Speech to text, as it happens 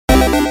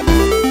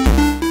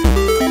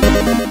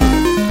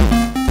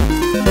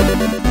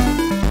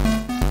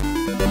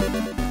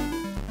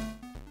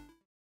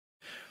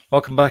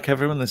Welcome back,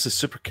 everyone. This is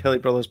Super Kelly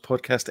Brothers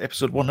Podcast,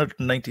 episode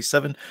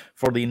 197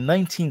 for the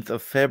 19th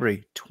of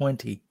February,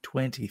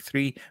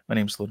 2023. My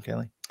name's Sloan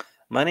Kelly.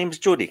 My name's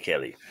Jody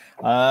Kelly.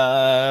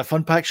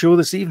 Fun packed show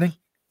this evening.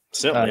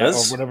 Certainly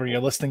is. Or whenever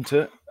you're listening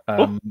to it,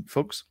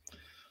 folks.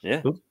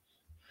 Yeah.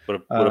 We're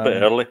a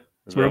bit early.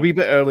 We're a wee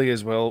bit early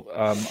as well.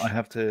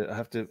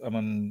 I'm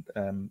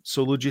on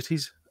solo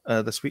duties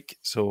this week,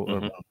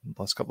 so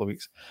last couple of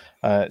weeks.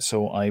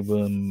 So I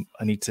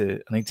need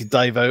to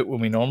dive out when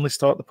we normally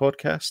start the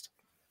podcast.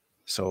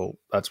 So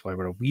that's why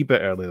we're a wee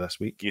bit early this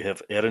week. You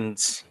have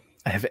errands.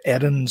 I have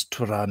errands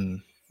to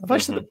run. I've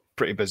actually had a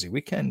pretty busy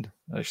weekend,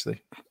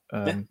 actually.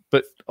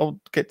 But I'll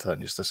get to that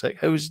in just a sec.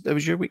 How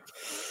was your week?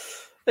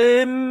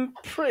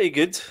 Pretty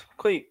good.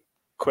 Quite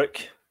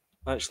quick,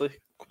 actually.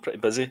 Pretty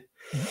busy.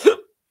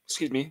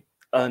 Excuse me.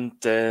 And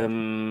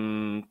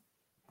didn't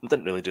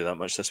really do that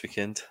much this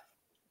weekend.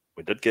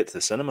 We did get to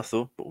the cinema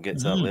though, but we'll get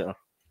to that later.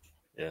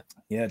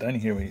 Yeah, down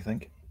here. What do you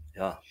think?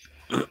 Yeah.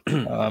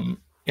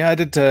 Yeah, I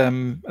did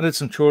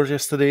some chores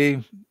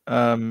yesterday.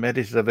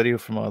 Edited a video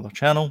for my other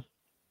channel.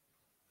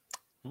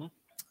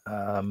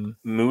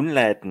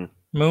 Moonlighting.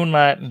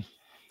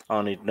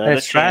 On another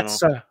That's channel. right,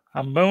 sir.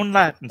 I'm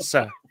moonlighting,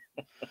 sir.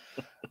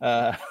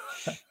 But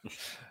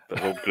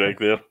old Greg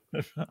there.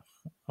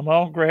 I'm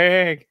on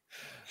Greg.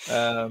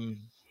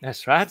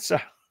 That's right,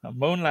 sir. I'm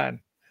moonlighting.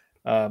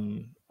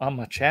 On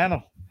my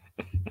channel.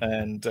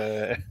 And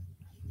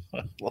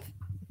What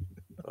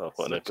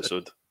an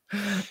episode.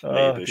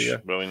 Oh, Bush, dear.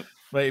 brilliant.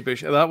 Mighty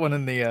Bush. That one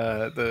in the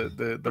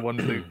one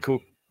with the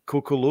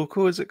Coco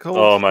Loco, is it called?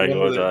 Oh my The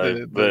one god,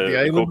 with the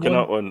island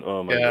coconut one.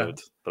 Oh my god,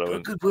 Put a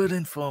brilliant. good word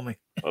in for me.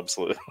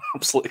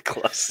 Absolutely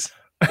class.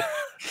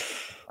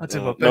 I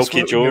did my best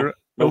Milky work Joe. when you're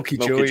Milky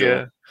Milky Joe,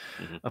 Joe.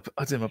 yeah.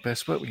 I did my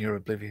best work when you're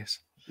oblivious.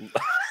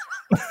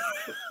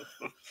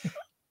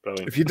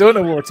 Brilliant. If you don't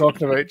know what we're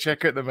talking about,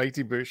 check out the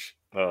Mighty Bush.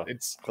 Oh,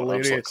 It's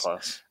absolute hilarious.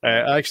 class.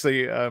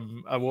 Actually,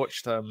 I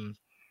watched.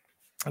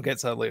 I'll get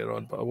to that later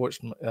on, but I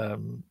watched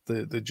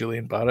the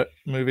Julian Barrett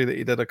movie that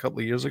he did a couple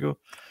of years ago.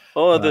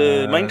 Oh,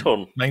 the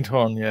Mindhorn.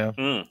 Mindhorn, yeah.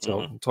 So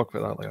Mm-hmm. we'll talk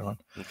about that later on.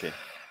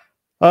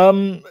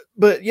 Okay.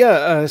 But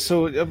yeah,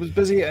 so I was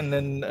busy, and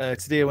then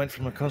today I went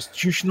for my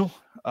constitutional.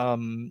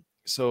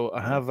 So I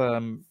have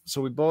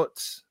so we bought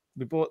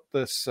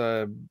this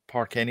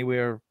Park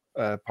Anywhere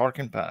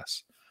parking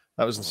pass.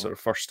 That was the sort of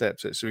first step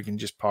to it, so we can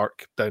just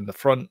park down the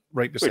front,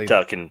 right beside.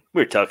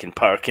 We're talking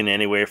parking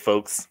anywhere,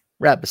 folks.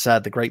 Right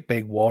beside the great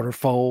big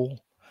waterfall.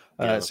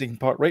 Yeah. So you can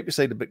park right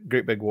beside the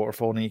great big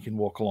waterfall, and you can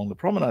walk along the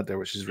promenade there,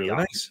 which is really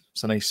nice.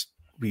 It's a nice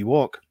wee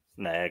walk.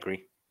 Nah, I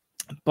agree.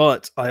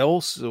 But I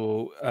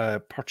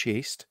also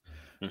purchased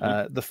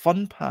the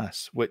Fun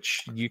Pass,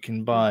 which you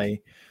can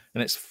buy,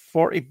 and it's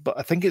 $40. But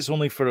I think it's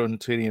only for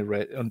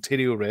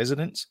Ontario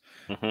residents.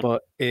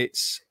 But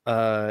it's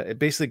it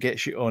basically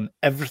gets you on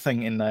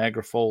everything in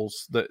Niagara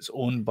Falls that's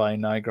owned by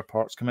Niagara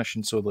Parks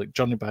Commission. So like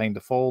Journey Behind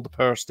the Fall, the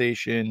power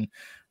station,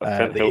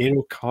 the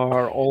aero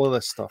car, all of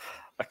this stuff.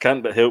 I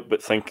can't help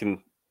but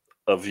thinking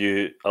of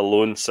you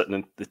alone sitting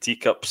in the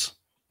teacups.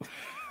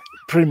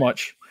 Pretty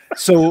much.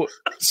 So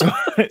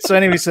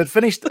anyway, so I'd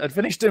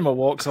finished doing my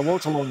walks. I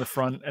walked along the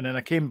front, and then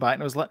I came back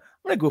and I was like,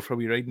 I'm going to go for a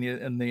wee ride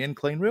in the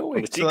incline railway.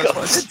 On the teacups. That's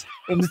what I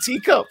did, on the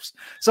teacups.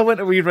 So I went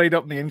a wee ride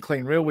up in the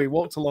incline railway,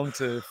 walked along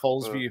to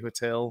Fallsview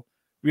Hotel,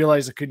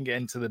 realised I couldn't get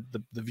into the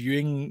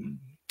viewing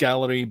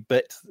gallery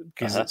bit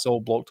because it's all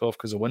blocked off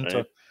because of winter,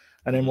 Right.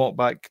 and then walked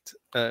back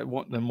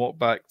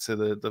to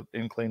the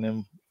incline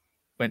and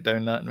went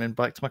down that and went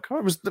back to my car.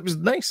 It was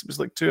nice. It was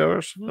like 2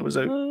 hours. I was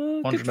out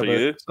Good wandering for about.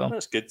 you. So.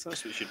 That's good. That's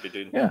what you should be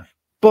doing. Yeah.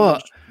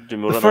 But Do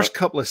more the of first that.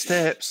 couple of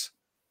steps,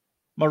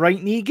 my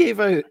right knee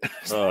gave out.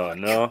 Oh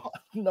no.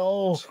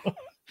 No.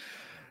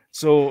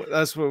 So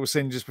that's what I was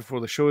saying just before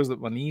the show, is that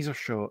my knees are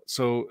shot.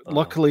 So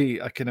luckily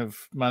I kind of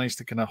managed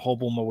to kind of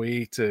hobble my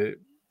way to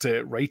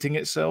it righting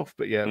itself.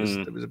 But yeah, it was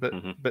a bit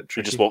You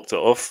tricky. just walked it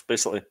off,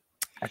 basically.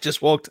 I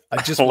just walked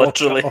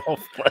Literally. it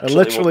off. I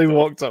literally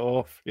walked it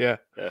off. Yeah.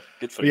 Yeah,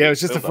 good for But you. yeah, it was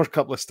just Well the first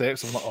couple of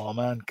steps. I'm like, oh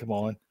man, come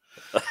on.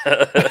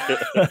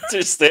 done.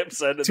 2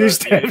 steps in. 2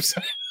 steps.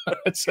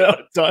 It's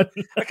done.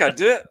 I can't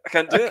do it.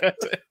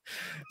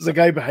 There's a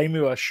guy behind me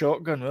with a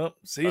shotgun. Oh,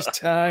 it's his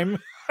time.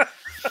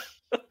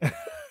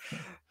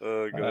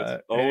 Oh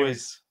god.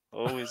 Anyway.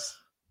 Always.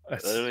 At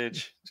It's our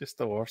age. just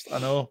the worst. I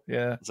know.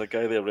 Yeah. There's a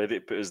guy there ready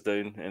to put us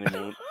down any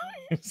moment.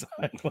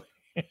 Exactly.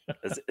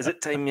 Is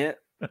it time yet?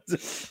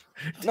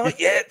 Not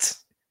yet.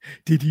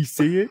 Did he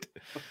see it?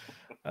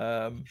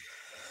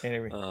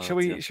 Anyway, Oh, shall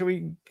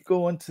we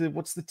go on to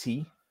what's the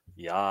tea?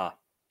 Yeah.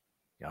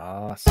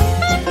 Yes.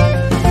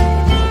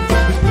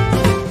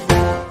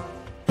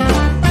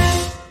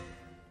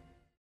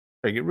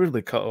 I get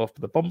rudely cut off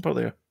the bumper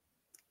there.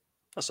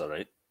 That's all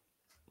right.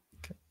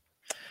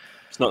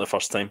 It's not the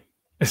first time.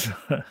 It's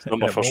Not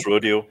my first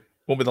rodeo.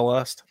 Won't be the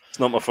last. It's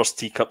not my first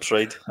teacups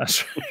ride.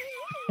 That's right.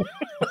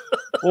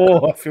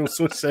 Oh, I feel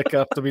so sick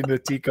after being the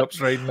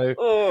teacups right now.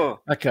 Oh,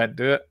 I can't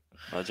do it.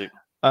 magic.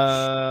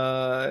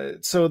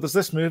 So there's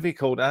this movie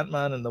called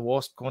Ant-Man and the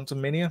Wasp: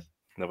 Quantumania.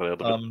 Never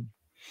heard of it.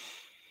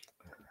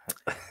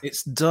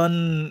 It's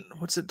done.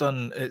 What's it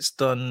done? It's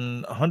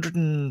done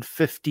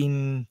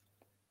 116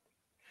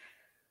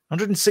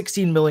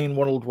 million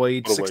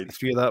worldwide.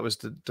 63 of that was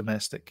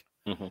domestic.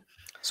 Mm-hmm.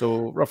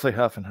 So roughly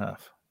half and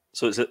half.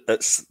 So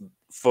it's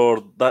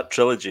for that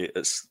trilogy.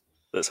 It's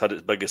had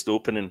its biggest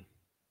opening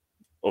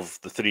of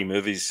the 3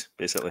 movies,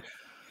 basically.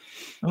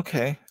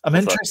 Okay, I'm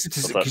interested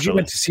to see, because you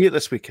went to see it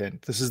this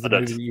weekend. This is the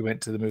movie that you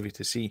went to the movie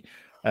to see.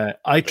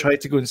 I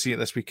tried to go and see it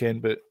this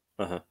weekend, but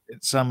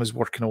Sam was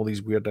working all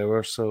these weird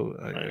hours, so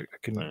I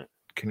couldn't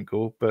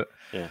go. But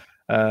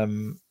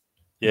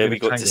we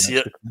got to see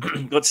it.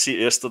 Got to see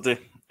it yesterday.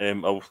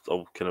 I'll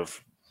kind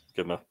of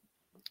give my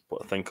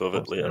what I think of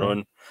it later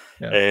on.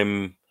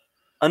 Yeah.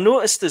 I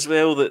noticed as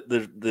well that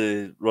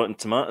the Rotten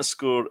Tomatoes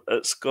score,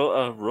 it's got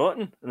a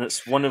rotten, and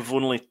it's one of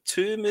only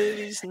 2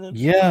 movies in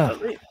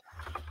the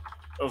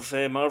of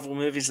Marvel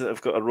movies that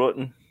have got a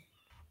rotten.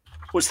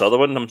 What's the other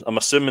one? I'm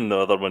assuming the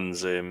other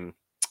one's oh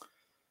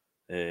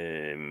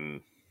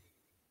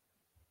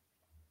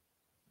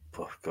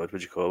God,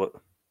 what'd you call it?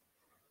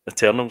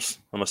 Eternals.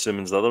 I'm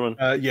assuming is the other one.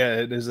 Yeah,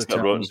 it is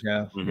Eternals.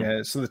 Yeah,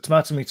 yeah. So the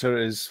tomato meter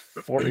is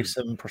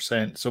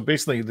 47%. So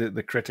basically,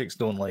 the critics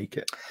don't like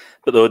it,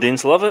 but the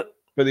audience love it.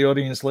 But the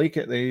audience like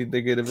it. They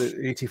get it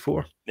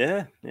 84.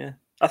 Yeah.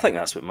 I think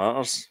that's what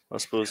matters. I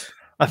suppose.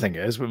 I think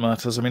it is what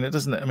matters. I mean, it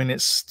doesn't. I mean,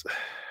 it's.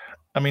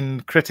 I mean,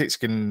 critics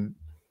can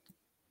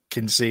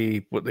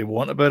say what they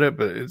want about it,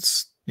 but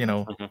it's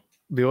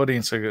the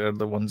audience are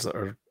the ones that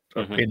are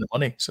paying the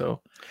money.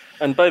 So,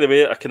 and by the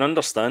way, I can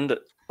understand it,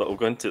 but we'll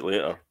go into it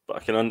later. But I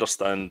can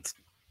understand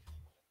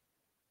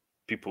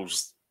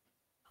people's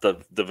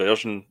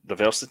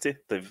diversity,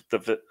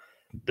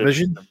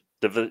 vision,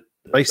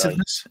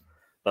 divisiveness.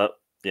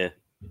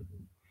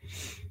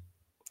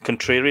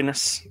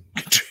 Contrariness.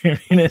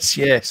 Contrariness,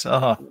 yes.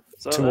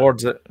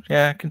 Towards it.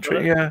 Yeah,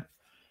 yeah.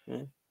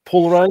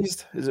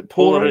 Polarized? Is it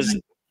polarizing?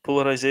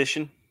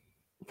 Polarization.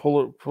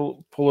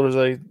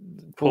 Polarization.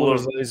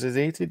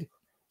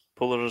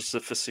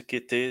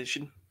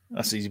 Polarizification.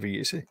 That's easy for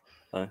you to say.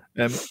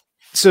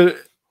 So,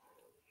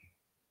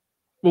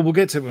 well, we'll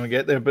get to it when we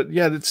get there. But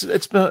yeah, it's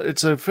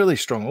a fairly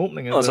strong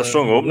opening. It's a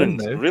strong opening.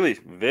 Really,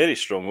 very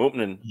strong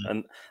opening.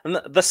 Mm.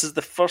 And this is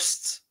the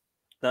first.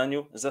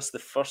 Daniel, is this the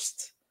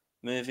first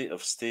movie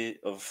of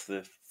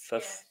the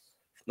 5th,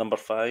 number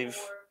 5?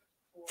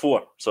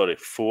 4. Sorry,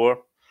 4.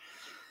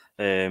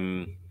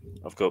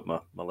 I've got my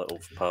little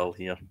pal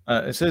here.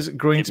 It says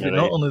going to be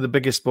not only the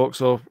biggest box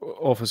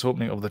office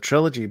opening of the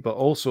trilogy, but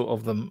also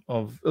of the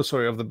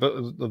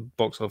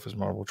box office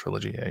Marvel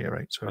trilogy. Yeah, you're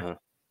right. Sorry.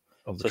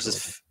 So this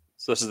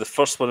is the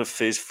first one of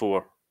Phase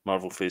 4,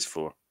 Marvel Phase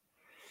 4.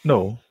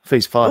 No,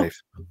 Phase 5.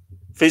 Oh,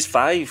 Phase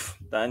 5,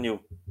 Daniel.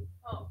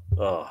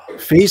 Oh.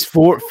 Phase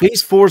 4.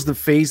 Phase 4 is the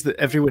phase that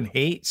everyone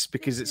hates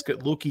because it's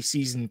got Loki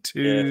season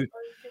 2. Yeah.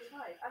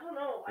 I don't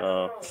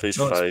know. Phase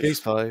 5. It's Phase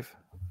 5.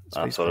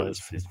 I thought it was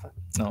Phase 5.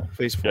 No,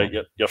 Phase 4.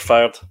 Yeah, you're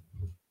fired.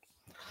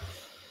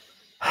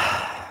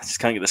 Just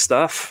can't get the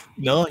staff.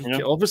 No,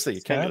 obviously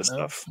you can't get the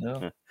staff.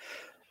 No.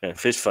 Yeah,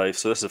 Phase 5.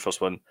 So this is the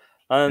first one,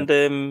 and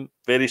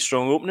very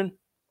strong opening.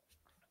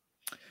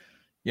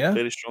 Yeah,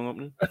 very strong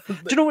opening. Do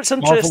you know what's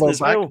interesting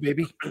as well,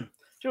 baby? Do you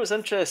know what's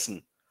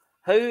interesting?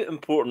 How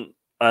important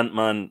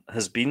Ant-Man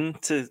has been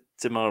to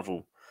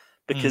Marvel,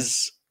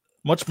 because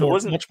much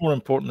more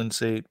important than,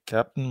 say,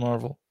 Captain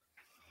Marvel.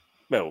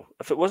 Well,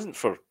 if it wasn't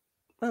for,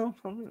 I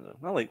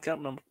like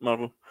Captain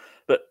Marvel,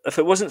 but if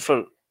it wasn't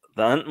for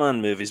the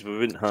Ant-Man movies, we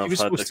wouldn't have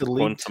had the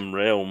quantum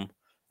realm,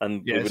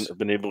 and we wouldn't have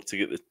been able to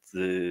get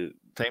the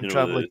time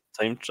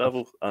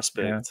travel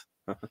aspect.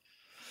 Yeah.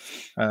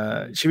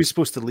 She was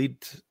supposed to lead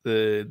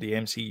the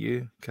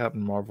MCU,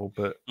 Captain Marvel,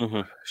 but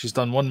she's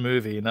done one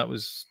movie, and that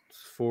was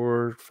 4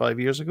 or 5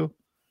 years ago.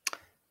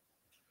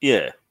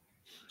 Yeah,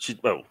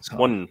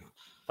 one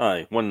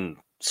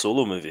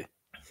solo movie.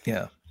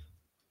 Yeah,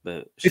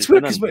 but it's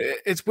weird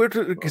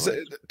because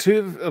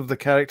 2 of the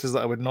characters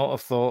that I would not have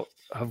thought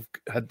have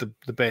had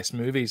the best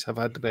movies have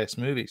had the best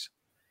movies,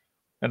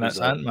 and that's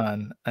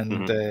Ant-Man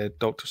and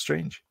Doctor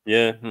Strange.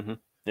 Yeah,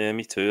 yeah,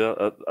 me too.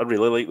 I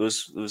really like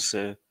those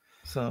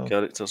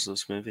characters,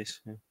 those movies.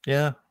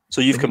 Yeah.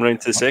 So you've come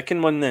around to the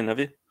second one, then, have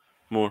you?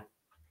 More.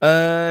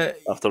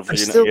 After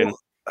viewing it again.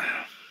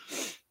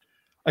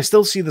 I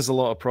still see there's a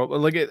lot of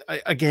problem. Like a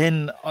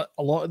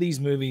lot of these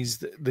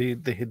movies, they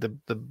had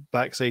the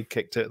backside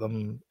kicked at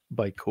them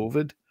by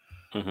COVID,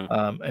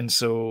 and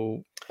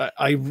so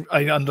I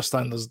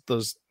understand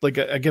there's like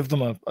I give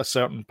them a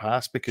certain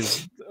pass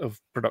because of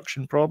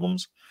production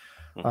problems.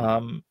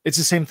 It's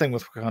the same thing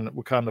with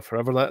Wakanda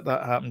Forever.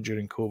 That happened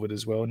during COVID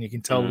as well, and you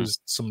can tell there's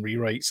some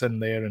rewrites in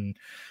there and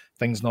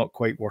things not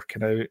quite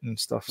working out and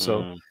stuff.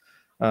 So,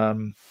 I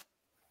don't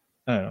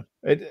know.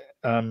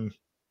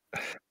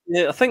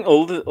 Yeah, I think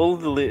all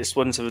the latest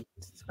ones have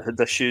had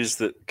issues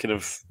that kind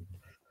of,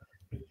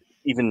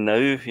 even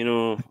now,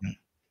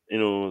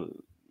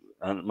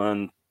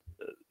 Ant-Man,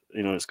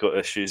 it's got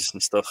issues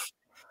and stuff,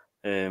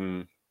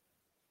 and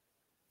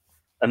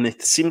they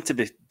seem to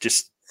be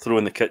just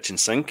throwing the kitchen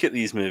sink at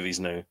these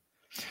movies now.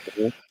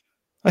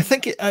 I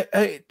think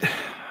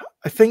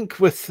I think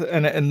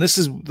and this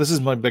is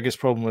my biggest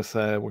problem with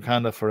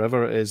Wakanda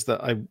Forever is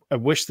that I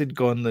wish they'd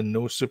gone the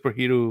no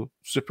superhero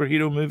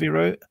movie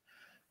route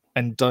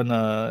and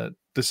done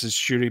this is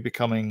Shuri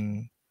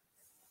becoming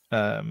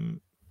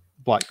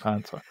Black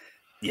Panther.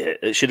 Yeah,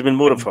 it should have been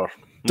more of her.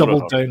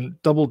 Double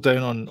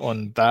down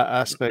on that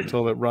aspect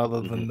of it rather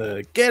than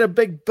the get a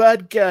big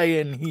bad guy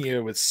in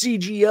here with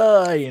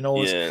CGI and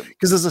all this.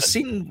 Because there's a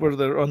scene where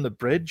they're on the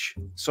bridge.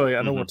 Sorry,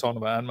 I know we're talking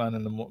about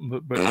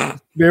Ant-Man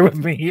but bear with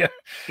me here.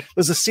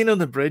 There's a scene on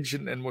the bridge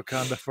in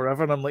Wakanda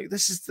Forever, and I'm like,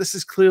 this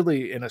is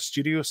clearly in a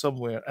studio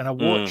somewhere. And I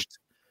watched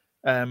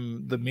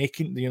the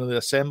making, the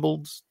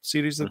assembled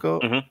series they've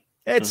got.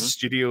 It's a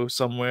studio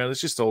somewhere.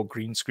 It's just all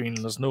green screen.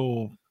 There's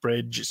no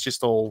bridge. It's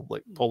just all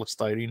like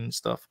polystyrene and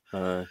stuff.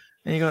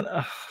 And you're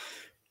going,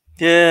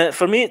 yeah,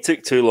 for me, it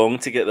took too long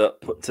to get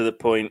that to the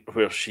point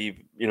where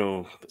she,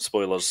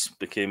 spoilers,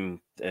 became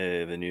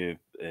the new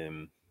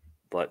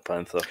Black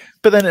Panther.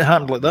 But then it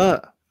happened like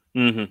that.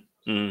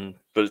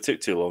 But it took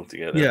too long to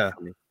get there. Yeah,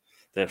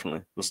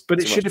 definitely.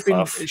 But it should have been.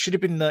 It should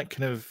have been that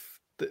kind of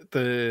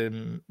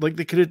the like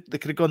they could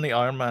have gone the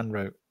Iron Man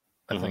route.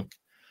 I think,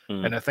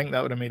 and I think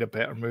that would have made a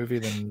better movie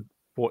than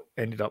what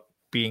ended up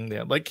being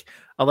there. Like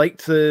I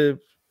liked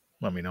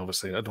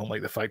obviously I don't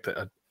like the fact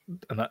that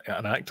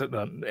an actor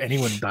that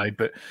anyone died,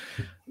 but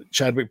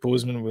Chadwick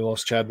Boseman, we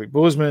lost Chadwick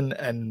Boseman,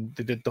 and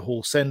they did the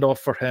whole send off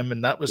for him,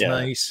 and that was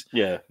nice.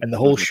 Yeah, and the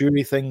whole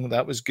Shuri thing,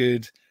 that was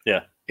good.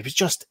 Yeah, it was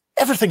just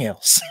everything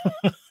else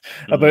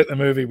about the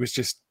movie was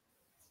just.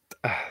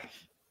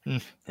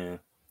 Yeah.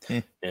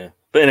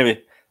 But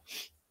anyway,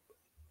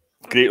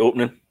 great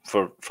opening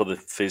for the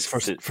phase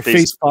five,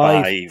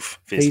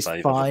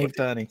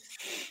 Danny.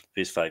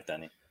 Phase 5,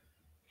 Danny.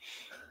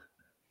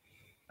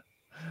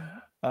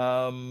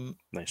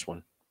 Nice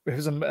one.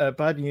 Here's some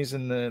bad news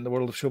in the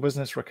world of show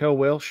business. Raquel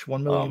Welch,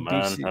 1 million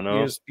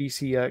years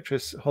BC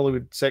actress,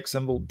 Hollywood sex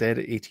symbol, dead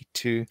at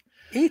 82.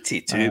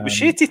 82? Was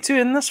she 82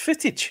 in this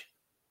footage?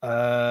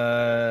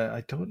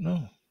 I don't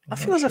know. I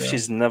feel as if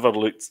she's never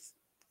looked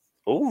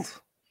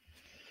old.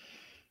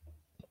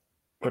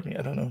 I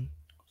don't know.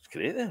 It's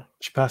great there.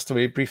 She passed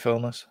away, brief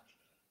illness.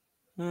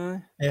 Yeah,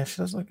 she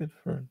does look good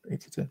for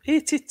 82.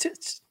 82.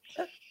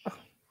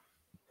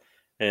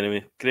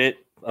 Anyway, great.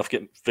 I've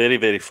got very,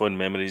 very fond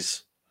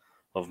memories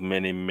of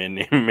many,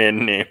 many,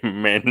 many,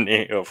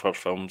 many of her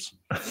films.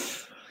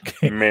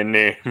 Okay.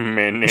 Many.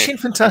 Is she in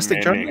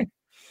Fantastic Journey?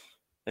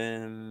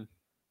 I'm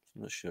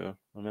not sure. I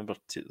remember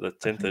the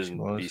 10,000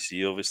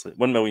 BC, obviously.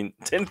 1 million,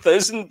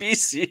 10,000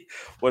 BC,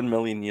 1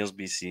 million years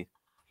BC.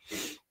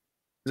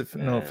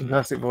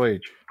 Fantastic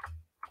Voyage.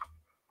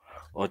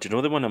 Oh, do you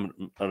know the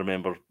one I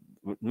remember?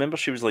 Remember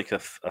she was like a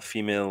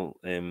female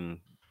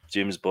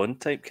James Bond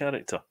type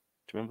character.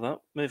 Do you remember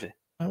that movie?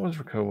 That was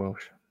Raquel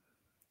Welch.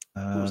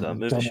 What was that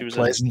movie Donald she was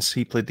Pleasance,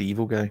 he played the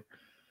evil guy.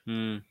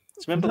 in?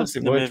 Remember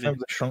the movie? Remember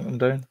they shrunk them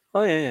down?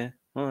 Oh, yeah.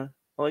 Oh,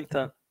 I like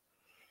that.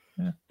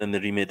 Yeah. Then they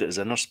remade it as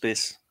Inner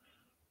Space.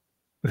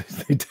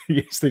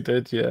 Yes, they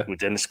did, yeah. With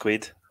Dennis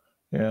Quaid.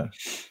 Yeah.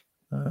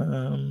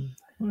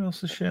 What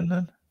else is she in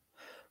then?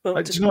 Well,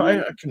 I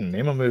couldn't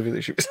name a movie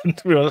that she was in,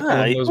 to be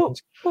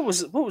honest. What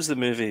was the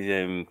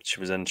movie she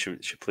was in?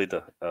 She played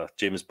a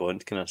James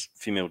Bond, kind of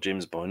female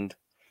James Bond.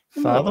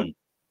 Fathom?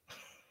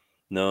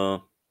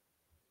 No.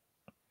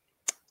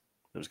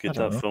 It was good,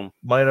 that film.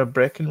 Myra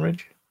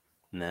Breckinridge?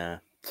 Nah.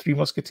 Three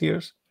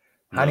Musketeers?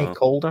 No. Annie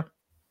Calder?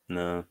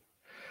 No.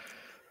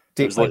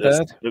 Date My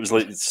Dad? It was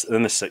like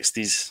in the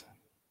 60s.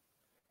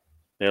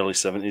 Early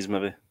 70s,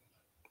 maybe.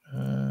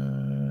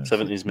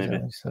 70s, maybe.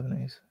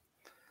 70s.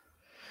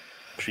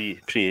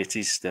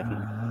 Pre-80s,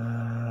 definitely.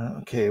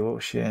 Okay, what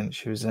was she in?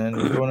 She was in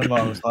Grown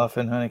Man Was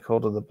Laughing, Annie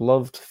Calder, The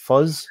Beloved,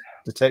 Fuzz,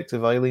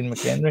 Detective Eileen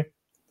McHenry.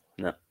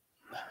 No.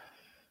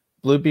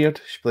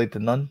 Bluebeard, she played the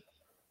nun.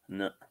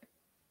 No.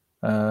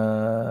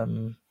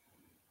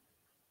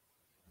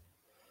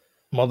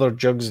 Mother,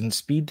 Jugs and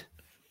Speed,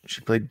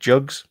 she played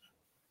Jugs.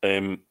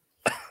 I've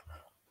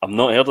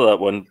not heard of that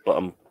one, but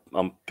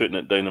I'm putting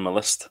it down on my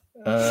list.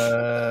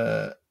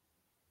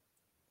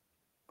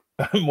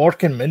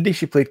 Mork and Mindy,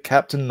 she played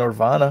Captain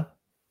Nirvana.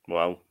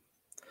 Wow.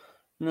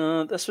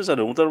 No, this was an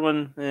older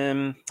one.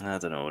 I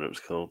don't know what it was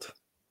called.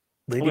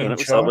 Lady in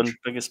Charge. That one,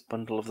 Biggest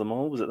Bundle of Them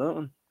All. Was it that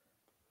one?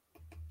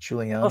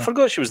 Juliana. I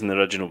forgot she was in the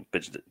original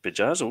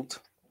Bedazzled.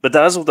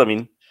 Bedazzled, I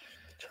mean.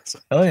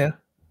 Oh, yeah.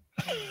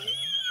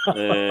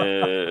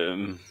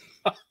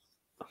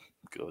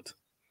 God.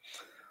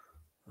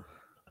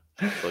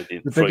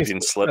 Freudian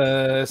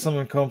slip. Some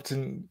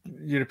incompetent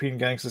European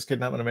gangsters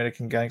kidnap an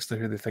American gangster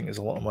who they think is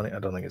a lot of money. I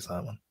don't think it's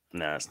that one.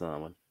 Nah, it's not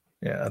that one.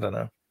 Yeah, I don't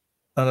know.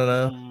 I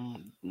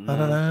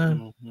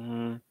don't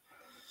know.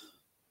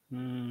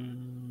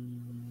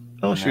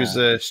 Oh, she was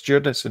a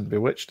stewardess in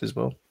Bewitched as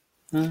well.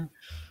 There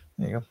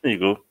you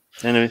go.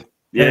 Anyway,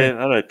 yeah,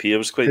 R.I.P. I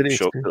was quite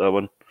shocked at that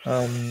one.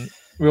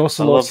 We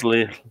also lost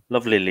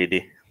lovely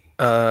lady.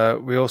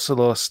 We also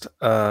lost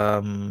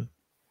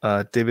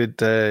David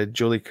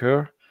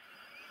Jolicoeur.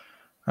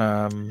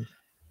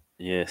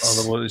 Yes.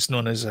 Otherwise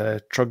known as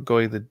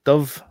Truggoy the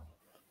Dove.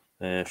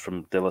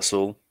 From De La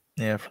Soul.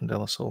 Yeah, from De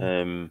La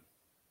Soul.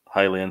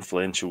 Highly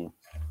influential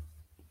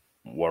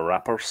were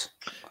rappers.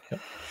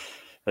 Yep.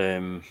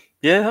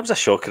 Yeah, that was a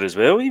shocker as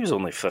well. He was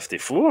only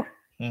 54.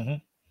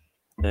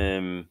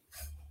 Mm-hmm.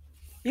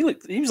 He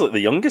was like the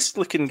youngest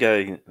looking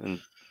guy,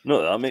 and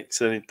not that that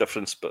makes any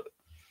difference, but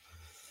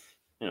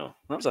that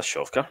was a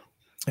shocker.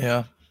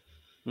 Yeah.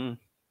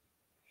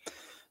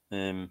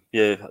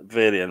 Yeah,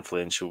 very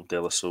influential. De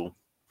La Soul,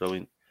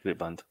 brilliant, great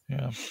band.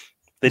 Yeah.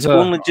 They'd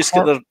only just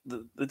get their.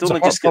 They'd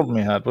only just get. Problem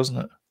he had, wasn't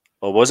it?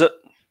 Oh, was it?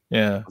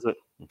 Yeah. Was it?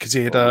 Because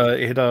he had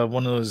a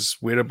one of those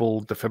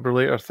wearable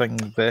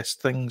defibrillator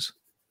vest things.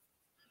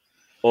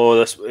 Oh,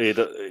 this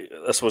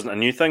wasn't a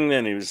new thing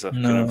then. He was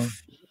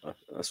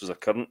this was a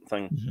current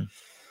thing.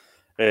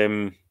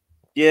 Mm-hmm.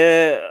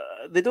 Yeah,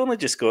 they'd only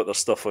just got their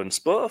stuff on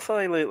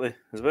Spotify lately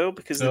as well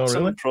because they had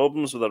some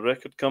problems with a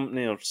record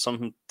company or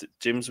something.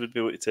 James would be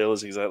able to tell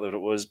us exactly what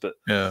it was, but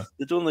yeah,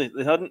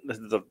 they hadn't had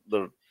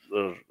their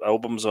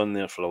albums on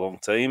there for a long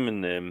time,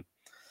 and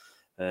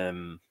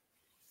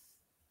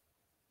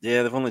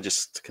yeah, they've only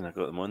just kind of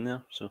got them on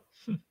there. So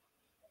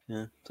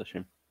yeah, it's a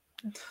shame.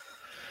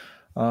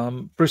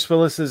 Bruce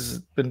Willis has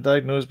been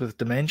diagnosed with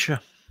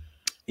dementia.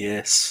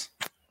 Yes.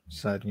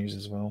 Sad news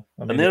as well.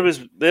 I mean,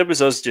 and there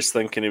was us just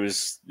thinking he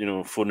was,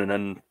 phoning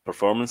in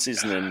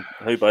performances, and then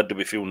how bad do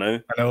we feel now?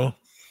 I know.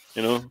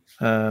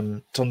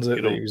 Turns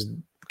out that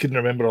he couldn't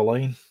remember a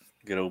line.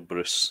 Good old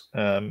Bruce.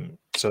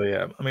 So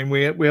yeah, I mean,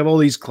 we have all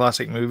these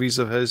classic movies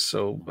of his.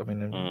 So I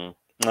mean,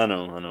 I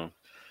know.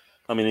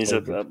 I mean, he's a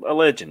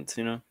legend,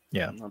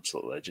 Yeah, an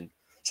absolute legend.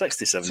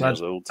 67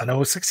 years old. I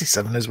know,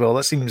 67 as well.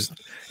 That seems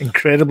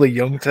incredibly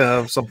young to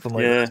have something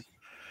like that.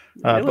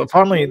 But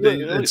apparently,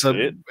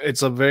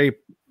 it's a very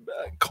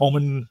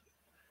common,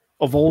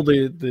 of all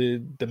the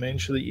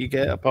dementia that you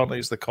get, apparently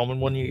it's the common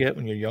one you get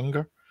when you're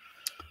younger.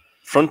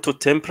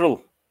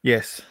 Frontotemporal.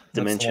 Yes,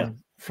 dementia.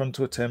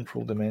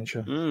 Frontotemporal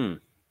dementia.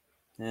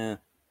 Yeah.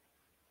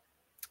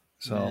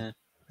 So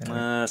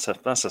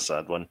that's a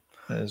sad one.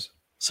 It is.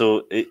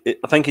 So I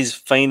think his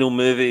final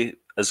movie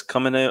is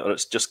coming out, or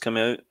it's just come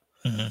out.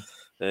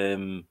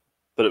 Mm-hmm.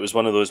 But it was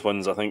one of those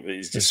ones. I think that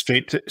he's just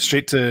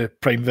straight to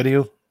Prime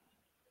Video.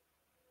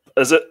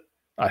 Is it?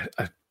 I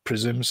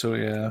presume so.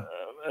 Yeah.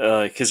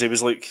 Because he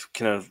was like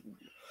kind of.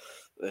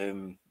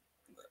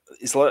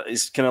 He's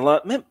kind of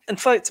like. In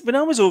fact, when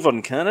I was over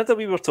in Canada,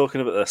 we were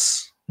talking about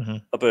this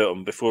about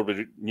him before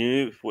we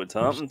knew what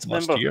had happened.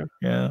 Remember? Year.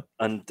 Yeah.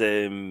 And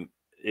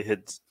he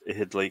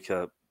had like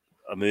a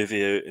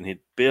movie out, and he had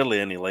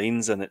barely any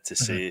lines in it to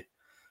say.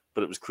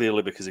 But it was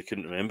clearly because he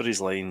couldn't remember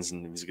his lines,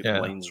 and he was getting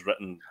lines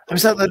written.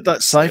 Was that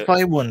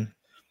sci-fi one?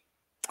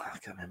 I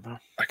can't remember.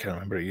 I can't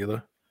remember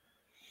either.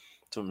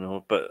 Don't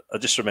know, but I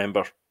just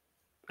remember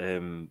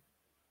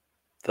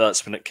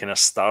that's when it kind of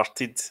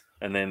started,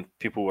 and then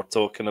people were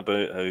talking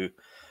about how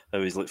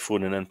he's like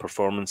phoning in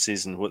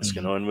performances and what's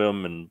going on with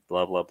him, and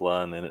blah blah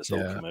blah, and then it's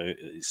all come out.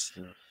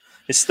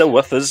 He's still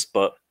with us,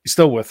 but he's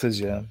still with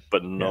us,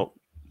 but not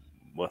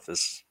with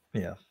us.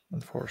 Yeah,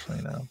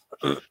 unfortunately now.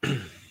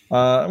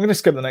 I'm going to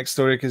skip the next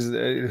story because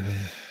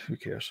who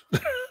cares?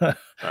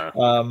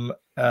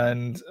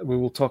 And we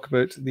will talk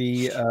about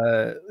the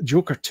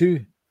Joker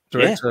 2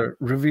 director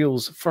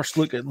reveals first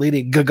look at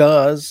Lady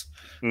Gaga's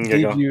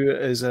debut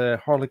as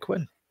Harley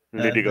Quinn.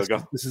 Lady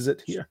Gaga. This is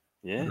it here.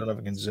 Yeah. I don't know if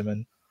I can zoom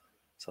in.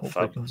 It's a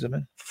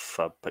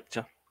fab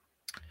picture.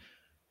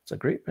 It's a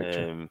great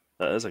picture.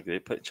 That is a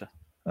great picture.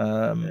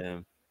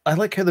 I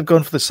like how they've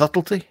gone for the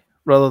subtlety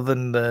rather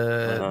than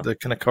the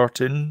kind of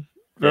cartoon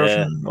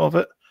version of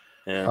it.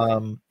 Yeah.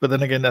 But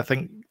then again, I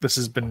think this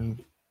has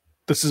been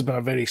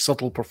a very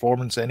subtle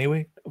performance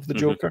anyway of the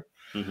Joker.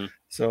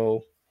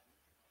 So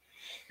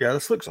yeah,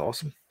 this looks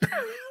awesome.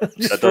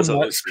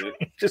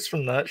 Just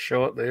from that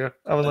shot there,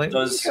 I was like,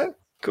 okay,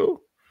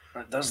 cool.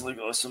 It does look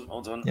awesome.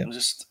 Hold on, I'm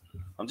just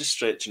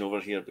stretching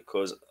over here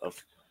because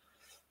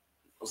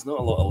there's not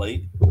a lot of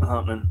light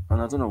happening,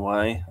 and I don't know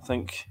why. I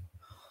think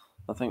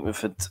we've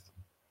had.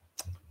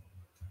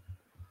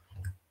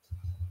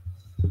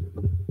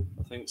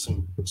 I think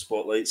some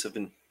spotlights have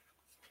been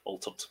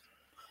altered,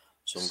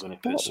 so I'm going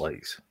to put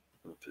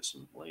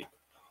some light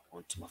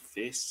onto my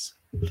face,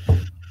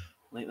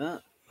 like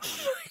that.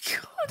 Oh my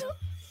god!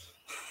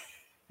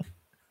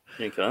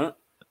 Like that.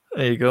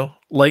 There you go.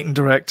 Lighting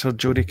director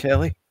Jodie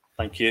Kelly.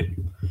 Thank you.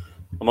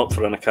 I'm up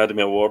for an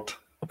Academy Award.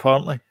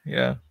 Apparently,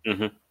 yeah.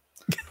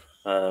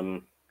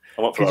 I'm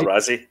up for a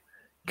Razzie.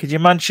 Could you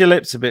munch your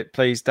lips a bit,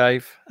 please,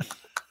 Dave?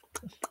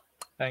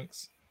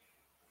 Thanks.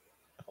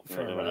 Up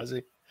for a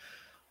Razzie.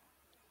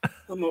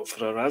 I'm up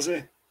for a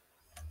Razzie.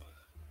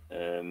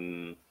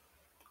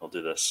 I'll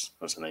do this.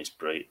 That's a nice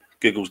bright.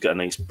 Google's got a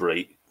nice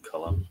bright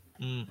colour.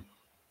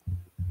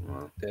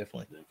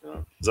 Definitely.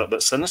 Is that a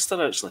bit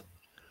sinister, actually?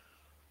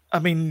 I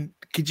mean,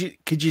 could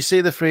you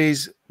say the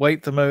phrase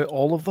 "wipe them out,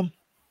 all of them"?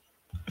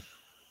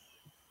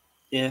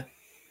 Yeah.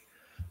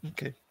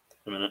 Okay.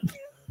 A minute.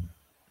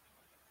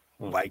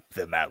 Wipe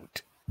them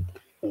out,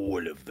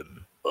 all of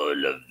them.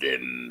 All of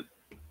them.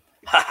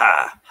 Ha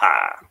ha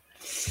ha.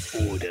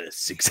 Order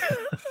 6.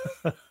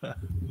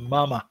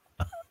 Mama.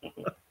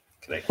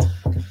 Can Correct.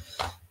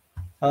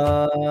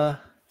 I'm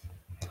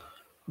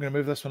gonna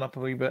move this one up a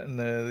wee bit in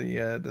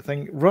the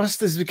thing.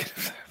 Rust is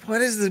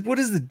what is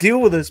the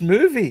deal with this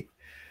movie?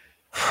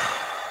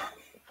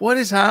 What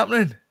is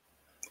happening?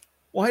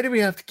 Why do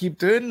we have to keep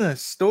doing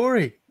this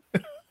story?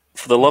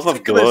 For the love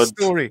of God,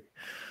 story.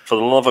 For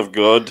the love of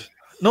God,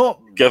 no,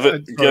 give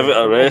it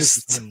a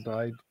rest.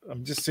 Died.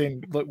 I'm just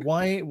saying, look,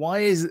 why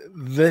is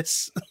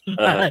this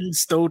man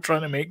still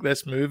trying to make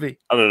this movie?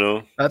 I don't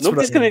know. That's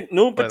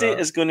nobody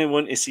is going to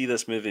want to see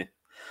this movie.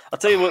 I'll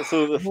tell you what,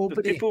 though,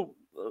 the people,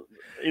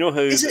 you know how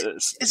is it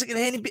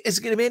going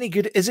to be any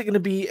good? Is it going to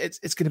be?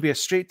 It's going to be a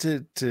straight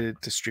to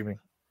streaming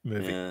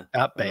movie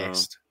at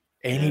best.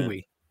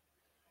 Anyway,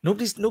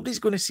 nobody's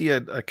going to see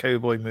a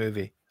cowboy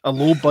movie, a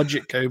low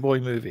budget cowboy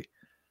movie.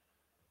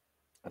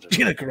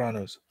 Gina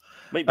Carano's.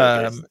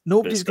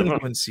 Nobody's going to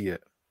go and see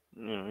it.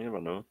 You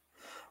never know.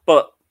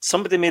 But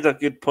somebody made a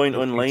good point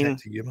online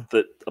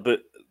about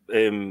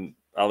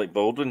Alec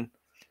Baldwin,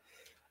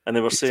 and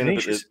they were saying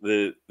about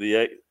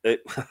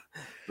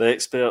the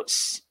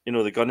experts, you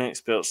know, the gun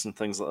experts and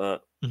things like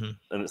that,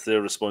 and it's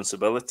their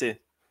responsibility.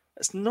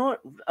 It's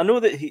not. I know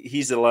that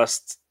he's the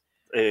last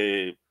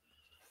sort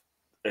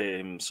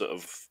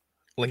of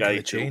link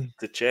guy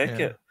to check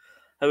it.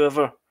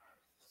 However,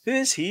 who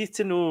is he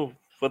to know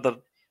whether,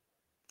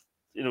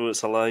 you know,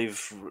 it's a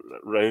live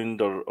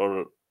round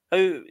or how,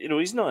 you know,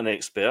 he's not an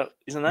expert.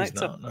 He's an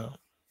actor.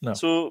 No.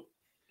 So,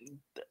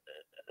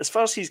 as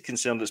far as he's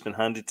concerned, it's been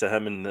handed to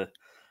him and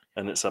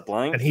it's a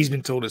blank. And he's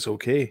been told it's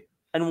okay.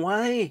 And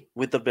why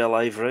would there be a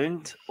live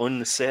round on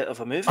the set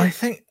of a movie? I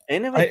think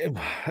anyway.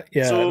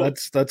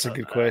 That's a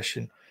good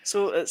question.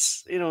 So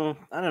it's, you know,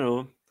 I don't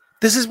know.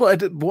 This is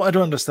what I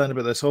don't understand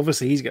about this.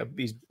 Obviously, he's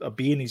a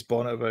bee in his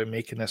bonnet about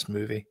making this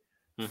movie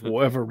for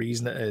whatever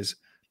reason it is.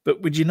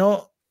 But would you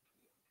not?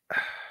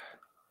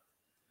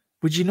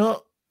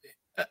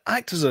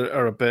 Actors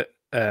are a bit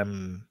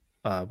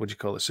what do you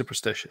call it?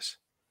 Superstitious.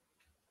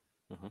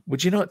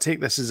 Would you not take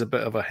this as a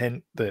bit of a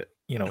hint that,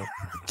 you know,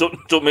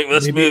 don't make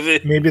this movie?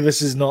 Maybe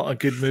this is not a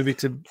good movie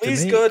to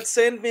Please, make. God,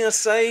 send me a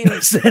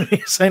sign. Send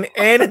me a sign.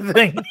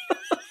 Anything.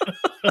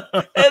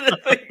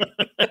 Anything.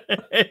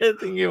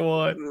 Anything you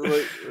want.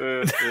 Like,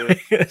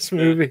 this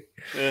movie.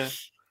 Yeah.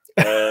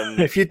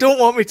 If you don't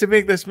want me to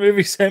make this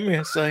movie, send me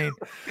a sign.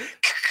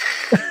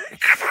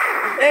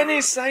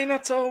 Any sign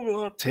at all,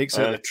 Lord. Takes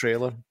out the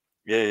trailer.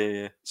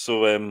 Yeah.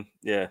 So, I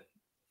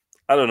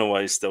don't know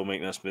why he's still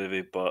making this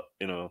movie, but,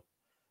 you know,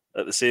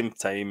 at the same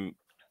time,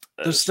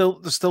 there's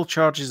still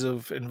charges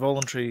of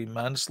involuntary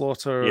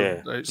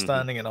manslaughter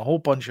outstanding, and a whole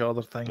bunch of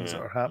other things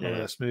that are happening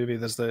with this movie.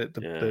 There's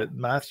the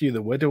Matthew,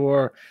 the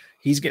widower.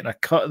 He's getting a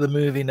cut of the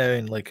movie now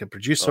in like a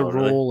producer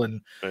role,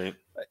 and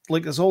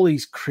like there's all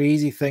these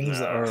crazy things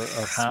that are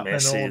happening.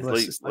 All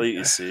this. Like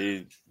you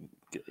say,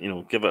 you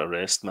know, give it a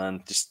rest,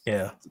 man. Just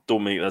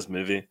don't make this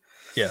movie.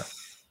 Yeah,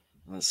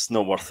 it's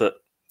not worth it.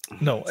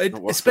 No,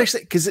 especially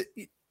because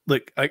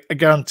look, I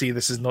guarantee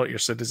this is not your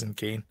Citizen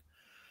Kane.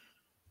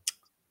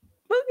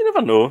 Well, you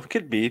never know. It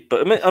could be,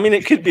 but I mean,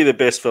 it could be the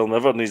best film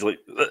ever. And he's like,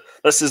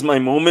 "This is my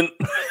moment."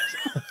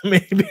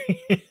 maybe.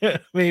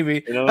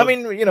 You know? I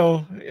mean, you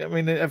know,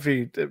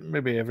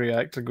 maybe every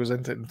actor goes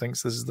into it and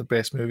thinks this is the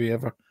best movie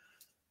ever,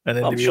 and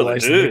then they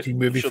realize they're making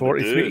movie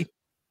 43.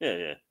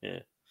 Yeah.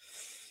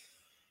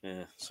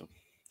 So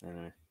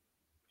anyway.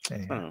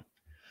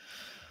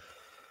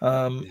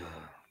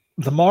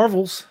 The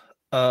Marvels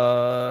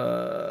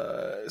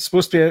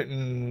supposed to be out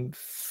in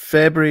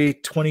February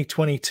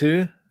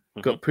 2022.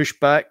 Got pushed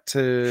back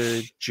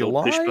to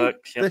July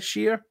this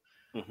year,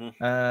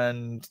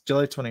 and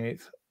July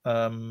 28th.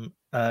 And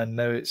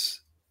now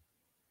it's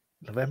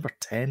November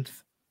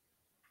 10th.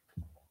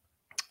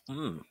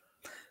 And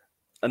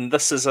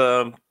this is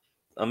a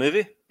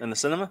movie in the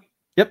cinema?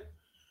 Yep.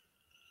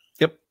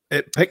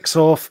 It picks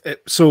off.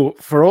 So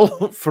for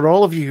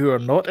all of you who are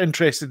not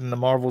interested in the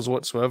Marvels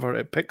whatsoever,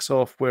 it picks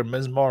off where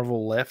Ms.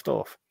 Marvel left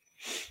off.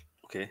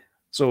 Okay.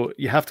 So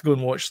you have to go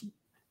and watch.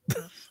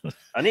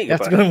 I need to you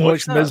have to go and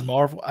watch Ms.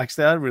 Marvel.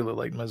 Actually, I really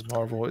like Ms.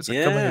 Marvel. It's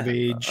a coming of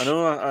age. I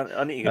know.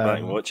 I need to go back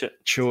and watch it.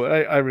 Show.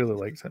 I really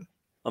liked it.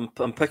 I'm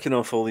picking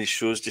off all these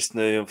shows just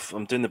now.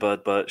 I'm doing the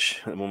Bad Batch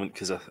at the moment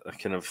because I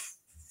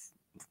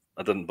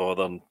didn't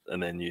bother,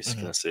 and then you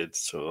kind of said,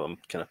 so I'm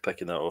kind of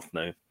picking that off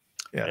now.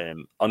 Yeah.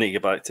 I need to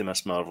get back to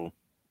Miss Marvel.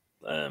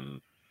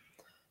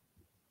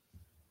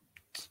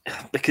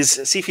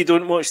 Because see, if you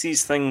don't watch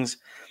these things,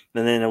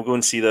 and then I'll go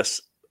and see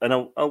this, and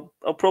I'll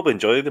probably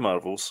enjoy the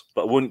Marvels,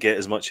 but I won't get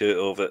as much out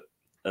of it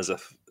as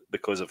if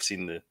I've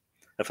seen the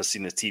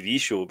TV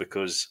show,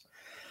 because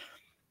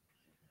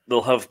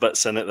they'll have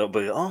bits in it that'll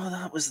be, oh,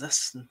 that was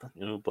this,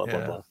 you know, blah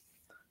blah blah.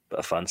 Bit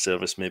of fan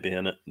service maybe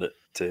in it that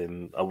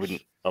I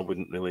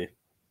wouldn't really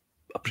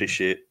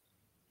appreciate.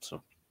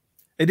 So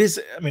it is.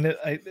 I mean,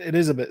 it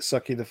is a bit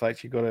sucky, the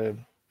fact you gotta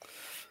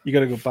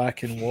go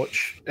back and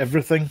watch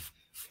everything.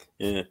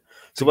 Yeah.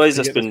 So why has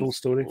this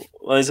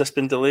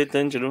been delayed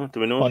then? Do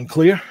we know?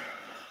 Unclear,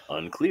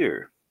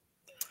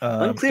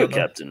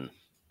 Captain.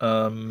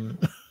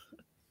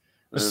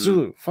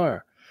 Zulu,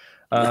 fire.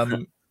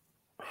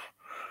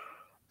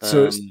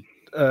 So it's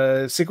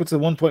sequel to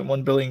the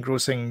 1.1 billion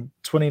grossing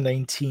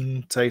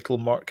 2019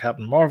 title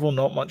Captain Marvel.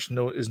 Not much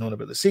is known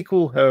about the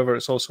sequel. However,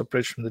 it's also a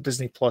bridge from the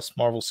Disney Plus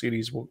Marvel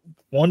series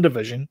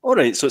WandaVision. All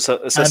right, so it's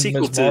a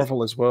sequel Ms. to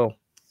Marvel as well.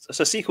 It's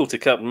a sequel to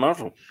Captain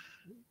Marvel.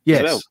 Yes.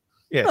 As well.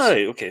 Yes. All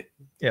right. Okay.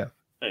 Yeah.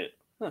 All right.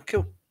 Oh,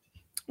 cool.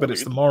 But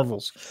it's the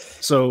Marvels.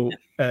 So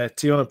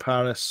Teyonah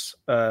Parris,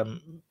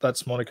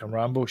 that's Monica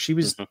Rambeau.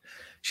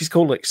 She's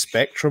called like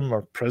Spectrum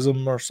or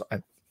Prism or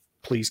something.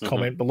 Please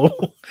comment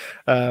below.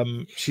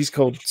 She's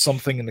called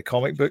something in the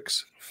comic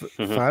books.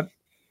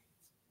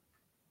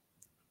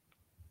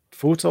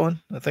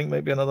 Photon, I think,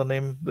 might be another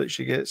name that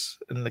she gets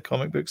in the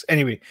comic books.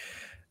 Anyway,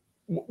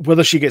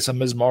 whether she gets a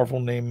Ms. Marvel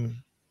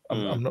name,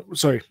 I'm not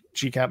sorry,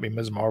 she can't be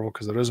Ms. Marvel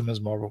because there is a Ms.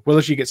 Marvel.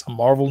 Whether she gets a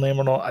Marvel name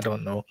or not, I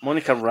don't know.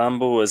 Monica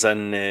Rambeau is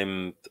in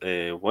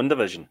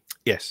WandaVision.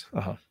 Yes.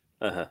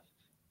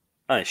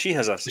 Aye, she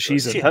has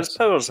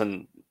powers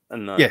in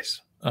that.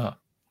 Yes.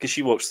 Because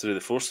she walks through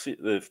the force field.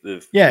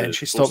 And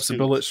she stops the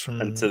bullets from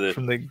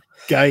the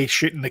guy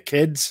shooting the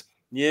kids.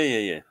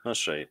 Yeah.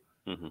 That's right.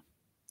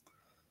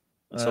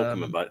 It's all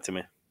coming back to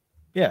me.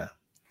 Yeah.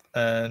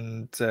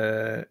 And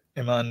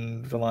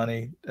Iman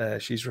Vellani,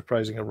 she's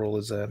reprising her role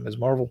as Ms.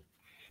 Marvel.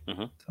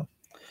 So,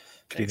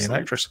 Canadian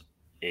actress.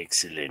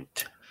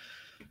 Excellent.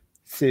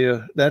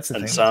 So that's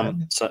the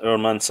thing. Our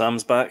man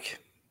Sam's back.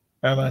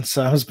 Our man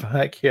Sam's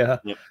back, yeah.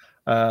 Yep.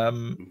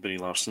 Brie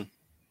Larson.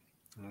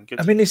 Good.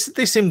 I mean, they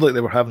seemed like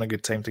they were having a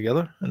good time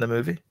together in the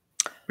movie.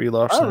 Brie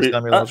Larson and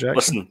Samuel L. Jackson.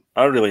 Listen,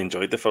 I really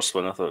enjoyed the first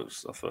one. I thought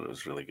it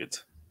was really good.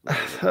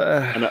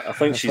 And I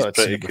think she's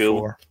pretty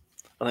cool.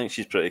 I think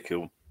she's pretty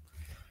cool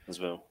as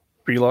well.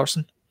 Brie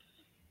Larson?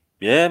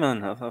 Yeah,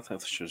 man. I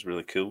thought she was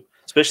really cool.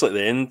 Especially at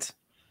the end.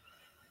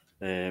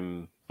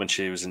 When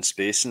she was in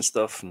space and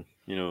stuff and,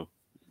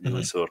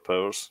 really saw her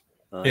powers.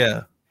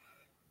 Yeah.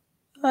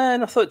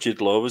 And I thought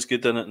Jude Law was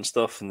good in it and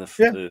stuff. And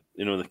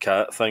the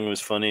cat thing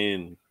was funny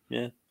and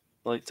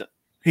liked it.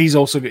 He's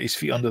also got his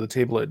feet under the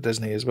table at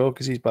Disney as well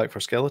because he's back for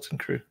Skeleton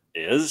Crew.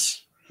 He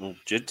is. Well,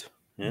 Jude.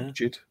 Yeah.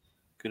 Jude.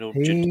 Good old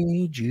Jude.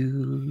 Hey,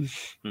 Jude.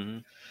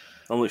 I'm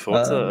looking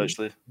forward to that,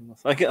 actually.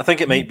 I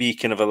think it might be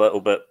kind of a little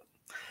bit...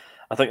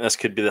 I think this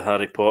could be the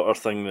Harry Potter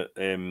thing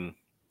that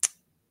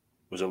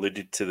was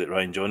alluded to that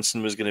Rian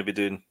Johnson was going to be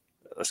doing.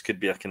 This could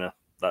be a kind of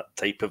that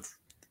type of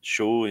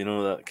show,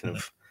 that kind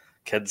of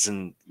kids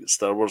and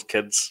Star Wars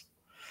kids.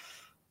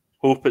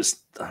 Hope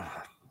it's... I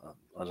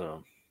don't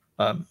know.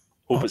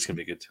 Hope it's going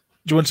to be good.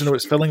 Do you want to know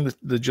it's filling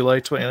the July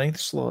 29th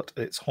slot?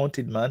 It's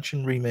Haunted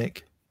Mansion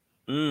remake.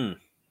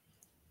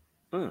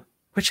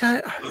 Which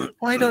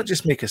why not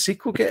just make a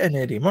sequel? Get in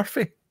Eddie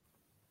Murphy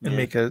and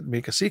make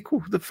a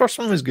sequel. The first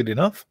one was good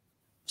enough.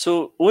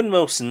 So Owen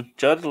Wilson,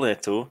 Jared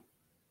Leto.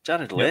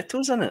 Jared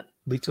Leto's in it.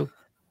 Leto.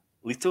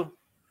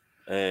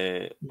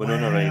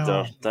 Winona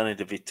Ryder, Danny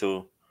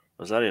DeVito,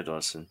 Rosario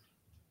Dawson,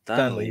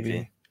 Dan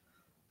Levy,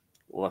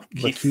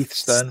 Lakeith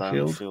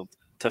Stanfield,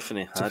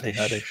 Tiffany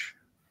Haddish.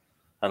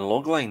 And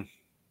Logline.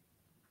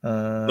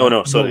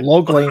 Sorry.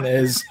 Logline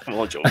is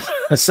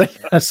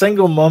a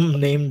single mum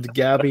named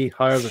Gabby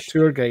hires a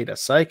tour guide, a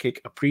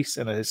psychic, a priest,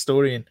 and a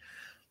historian.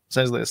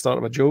 Sounds like the start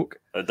of a joke.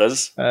 It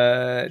does.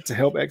 To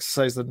help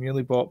exercise the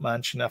newly bought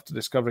mansion after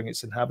discovering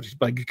it's inhabited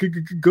by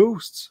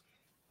ghosts.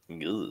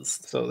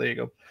 So there you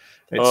go.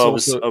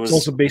 It's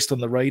also based on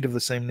the ride of the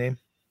same name,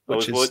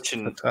 which is a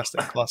fantastic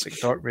classic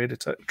dark raid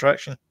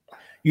attraction.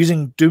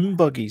 Using doom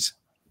buggies.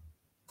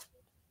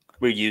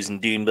 We're using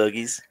doom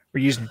buggies.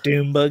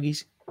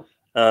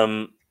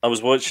 I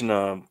was watching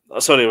I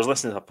was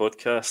listening to a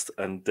podcast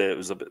and it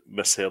was a bit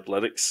misheard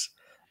lyrics,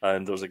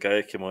 and there was a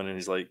guy who came on and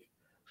he's like,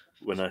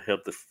 when I heard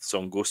the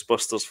song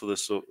Ghostbusters for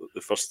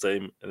the first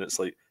time, and it's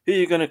like, who are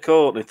you going to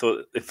call? And he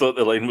thought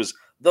the line was,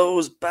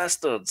 those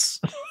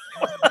bastards.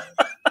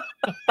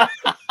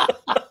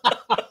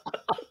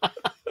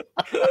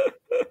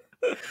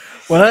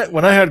 When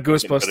I heard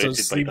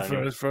Ghostbusters theme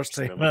for the first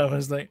time, I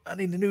was like, I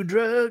need a new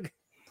drug.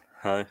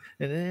 Hi.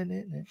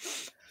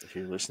 If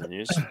you're listening to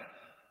news,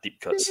 deep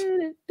cuts.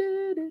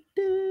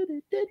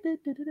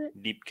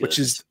 Which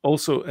is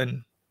also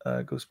in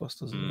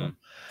Ghostbusters as well.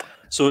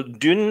 So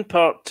Dune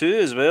Part 2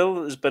 as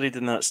well is buried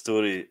in that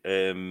story.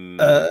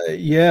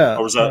 Yeah.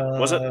 Or was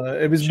it?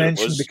 It was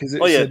mentioned because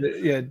it's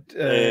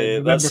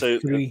November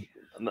 3.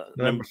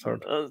 November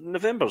 3rd.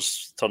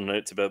 November's turning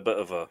out to be a bit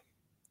of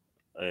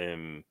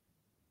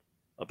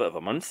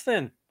a month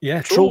then.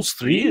 Yeah, Trolls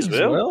 3 as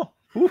well.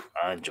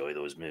 I enjoy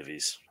those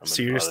movies. I'm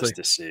seriously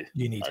to say.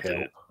 You need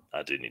help.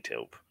 I do need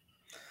help.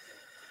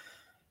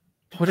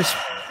 What is...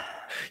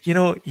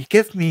 you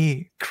give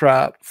me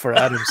crap for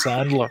Adam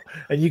Sandler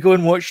and you go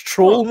and watch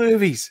troll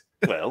movies.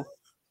 Well,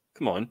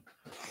 come on.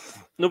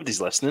 Nobody's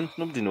listening.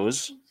 Nobody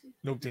knows.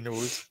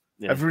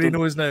 Yeah, everybody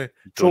knows now.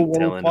 Troll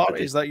World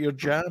Party, is that your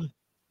jam?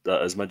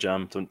 That is my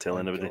jam. Don't tell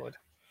anybody.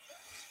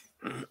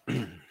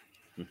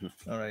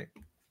 All right.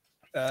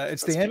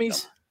 It's the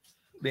Emmys.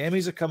 The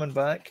Emmys are coming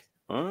back.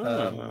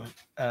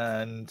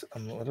 And I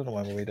don't know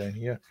why we're way down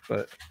here,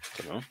 but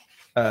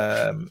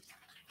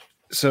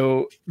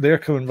so they're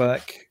coming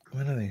back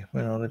When are they?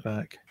 When are they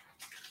back?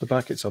 They're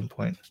back at some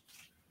point.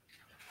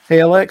 Hey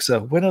Alexa,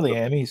 when are the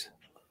Emmys?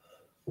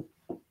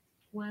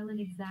 While an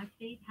exact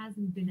date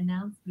hasn't been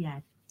announced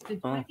yet, the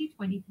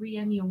 2023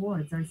 Emmy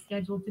Awards are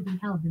scheduled to be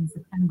held in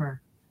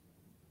September.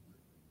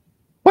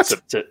 What?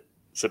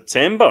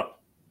 September?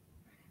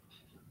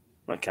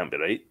 That can't be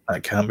right.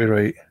 That can't be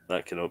right.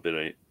 That cannot be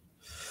right.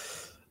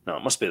 No,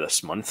 it must be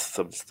this month,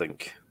 I would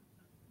think.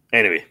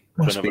 Anyway,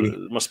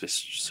 it must be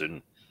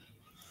soon.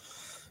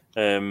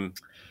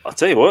 I'll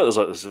tell you what,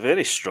 there's a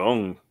very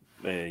strong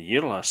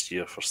year last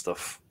year for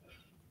stuff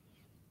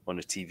on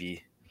the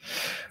TV.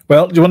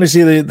 Well, do you want to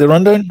see the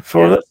rundown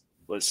for it?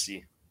 Let's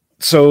see.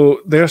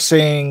 So they're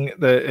saying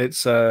that it's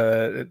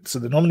so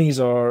the nominees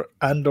are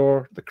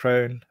Andor, The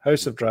Crown,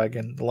 House of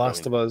Dragon, The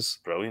Last of Us,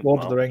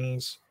 Lord of the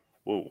Rings,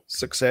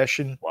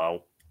 Succession,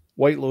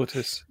 White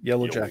Lotus,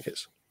 Yellow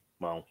Jackets.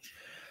 Wow.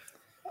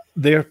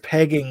 They're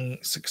pegging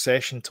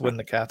Succession to win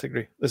the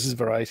category. This is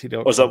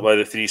Variety.com. Was that why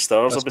the 3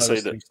 stars are beside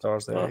it? 3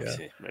 stars there,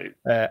 okay, yeah.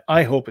 Right.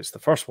 I hope it's the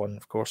first one,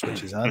 of course,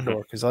 which is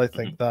Andor, because I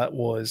think that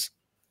was,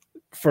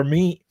 for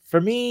me,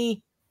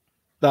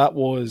 that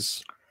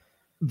was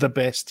the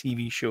best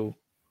TV show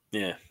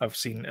I've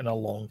seen in a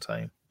long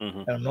time.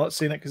 And I'm not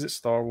saying it because it's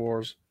Star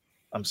Wars.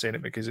 I'm saying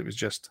it because it was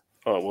just.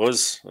 Oh, it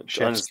was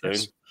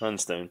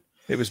hands down.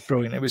 It was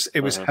brilliant.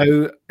 It was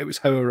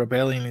how a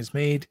rebellion is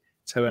made.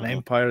 It's how an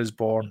empire is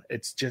born.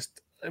 It's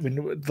just, I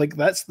mean, like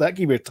that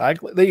gave you a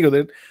tagline. There you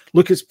go.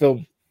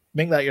 Lucasfilm,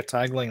 make that your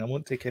tagline. I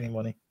won't take any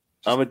money.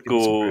 I would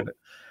go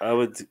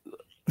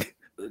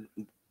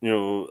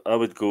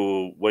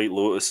White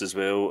Lotus as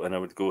well, and I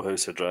would go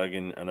House of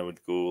Dragon, and I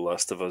would go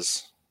Last of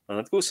Us, and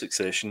I'd go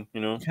Succession.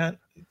 You can't,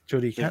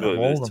 Jody. You can't have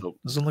all of them.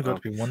 There's only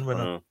got to be one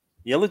winner.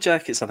 Yellow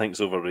Jackets, I think, is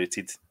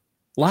overrated.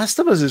 Last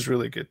of Us is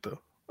really good, though.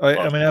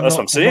 I mean, that's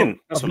what I'm saying.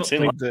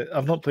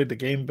 I've not played the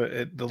game,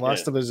 but The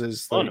Last of Us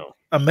is. Like,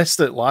 I missed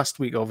it last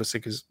week, obviously,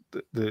 because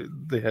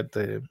they had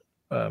the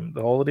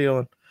holiday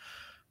on,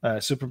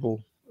 Super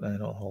Bowl.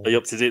 Not holiday. Are you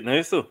up to date now,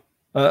 though?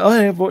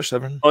 I've watched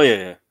everything. Oh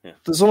yeah.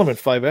 There's only been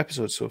 5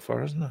 episodes so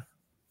far, isn't there?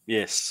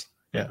 Yes.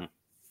 Yeah.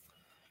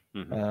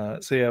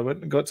 So yeah, I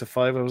went and got to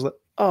 5. I was like,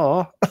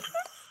 oh.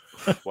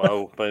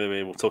 Wow. By the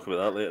way, we'll talk about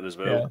that later as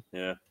well.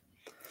 Yeah.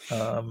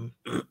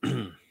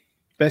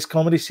 Best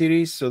comedy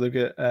series. So they've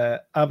got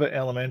Abbott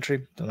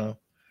Elementary. Don't know.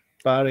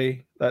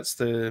 Barry. That's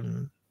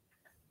the.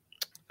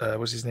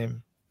 What's his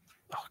name?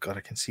 Oh God,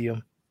 I can see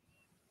him.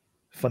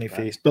 Funny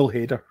face. Bill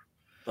Hader.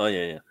 Oh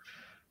yeah.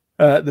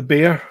 The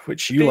Bear,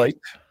 which you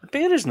liked. The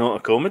Bear is not a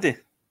comedy.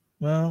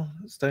 Well,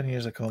 it's down here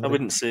as a comedy. I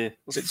wouldn't say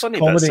it's funny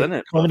comedy, bits in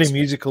it. Comedy,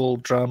 musical,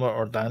 drama,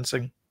 or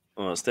dancing.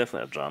 Oh, it's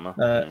definitely a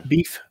drama.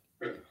 Beef.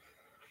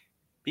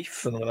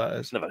 Don't know what that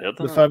is. Never heard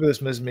of The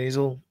Fabulous Ms.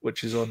 Maisel,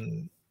 which is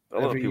on. A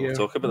lot of people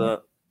talk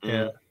about that.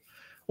 Yeah.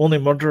 Only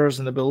Murderers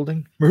in the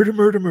Building.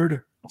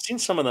 Murder. I've seen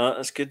some of that.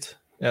 That's good.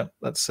 Yeah,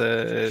 that's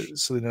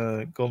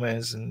Selena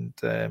Gomez and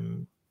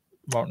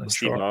Martin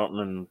Steve Short. Martin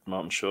and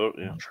Martin Short.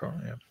 Yeah. Short,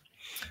 yeah.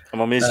 I'm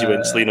amazed you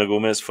went Selena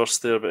Gomez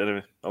first there, but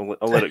anyway, I'll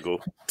let it go.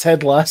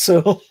 Ted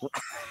Lasso.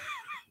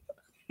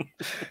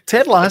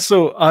 Ted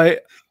Lasso.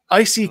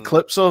 I see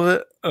clips of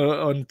it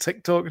on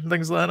TikTok and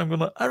things like that. I'm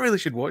going like, I really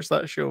should watch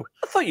that show.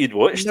 I thought you'd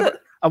watched it.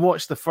 I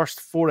watched the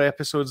first 4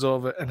 episodes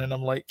of it, and then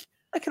I'm like,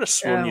 I could have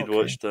sworn you'd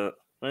watched it.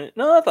 Right?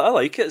 No, I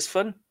like it. It's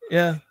fun.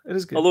 Yeah, it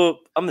is good. Although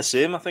I'm the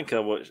same. I think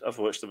I've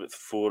watched about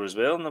 4 as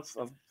well, and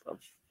I've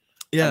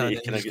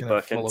you can get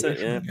back into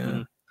it.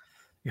 Yeah.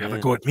 You have a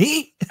go at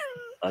me.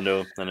 I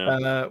know.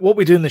 What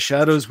We Do in the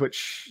Shadows,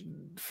 which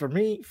for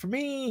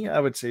me, I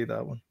would say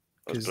that one.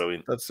 That's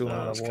brilliant. That's the one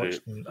I've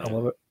watched, and I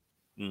love it.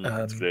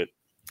 That's great.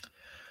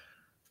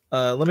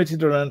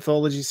 Limited or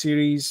anthology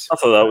series. I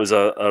thought that was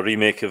a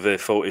remake of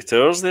Fawlty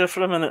Towers there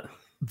for a minute.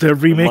 They're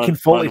remaking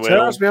Fawlty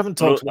Towers. We haven't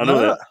talked about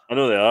that. I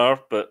know they are,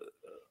 but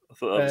I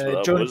thought that was what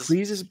that John was.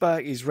 Cleese is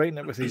back. He's writing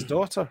it with his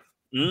daughter.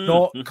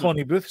 Not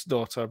Connie Booth's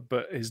daughter,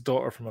 but his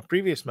daughter from a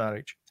previous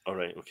marriage. All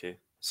right, okay.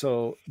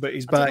 So, but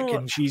he's back,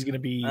 and she's going to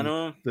be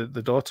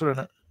the daughter in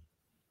it.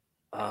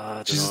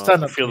 She's a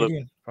stand-up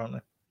comedian,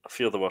 apparently. I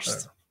feel the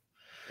worst.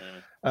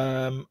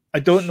 I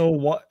don't know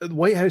what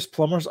White House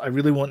Plumbers. I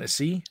really want to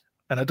see,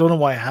 and I don't know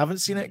why I haven't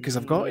seen it because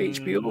I've got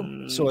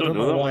HBO, so I don't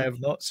know why I've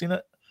not seen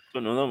it.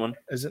 Don't know that one.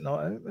 Is it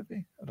not out?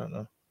 Maybe I don't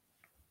know.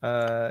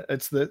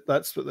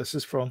 That's what this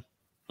is from.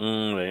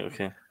 Right.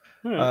 Okay.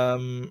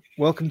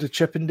 Welcome to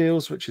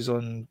Chippendales, which is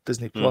on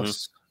Disney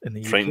Plus in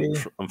the UK.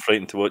 I'm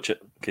frightened to watch it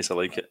in case I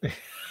like it.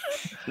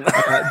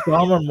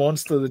 Dahmer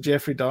Monster, the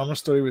Jeffrey Dahmer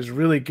story was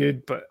really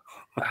good, but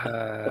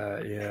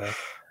yeah.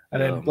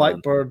 And then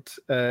Blackbird,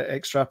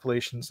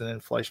 Extrapolations, and then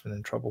Fleischman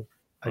in Trouble.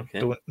 I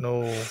don't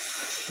know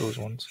those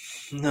ones.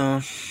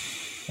 No.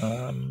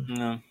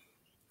 No.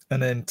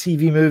 And then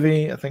TV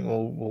movie, I think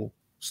we'll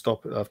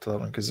stop it after that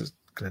one because it's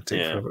going to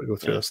take forever to go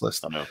through this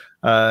list. I know.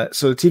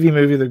 So TV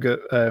movie, they've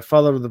got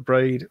Father of the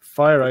Bride,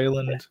 Fire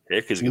Island,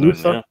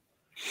 Luther,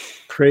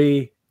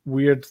 Prey,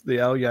 Weird, the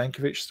Al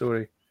Yankovic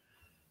story.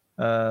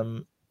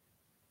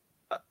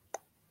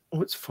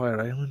 What's Fire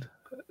Island?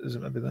 Is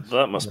it maybe this?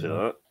 That must be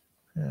that.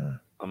 Yeah.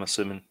 I'm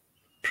assuming.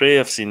 Prey,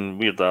 I've seen.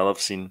 Weird Al, I've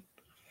seen.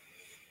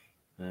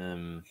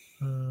 Fire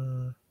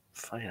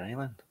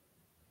Island.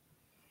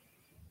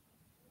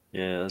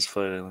 Yeah, that's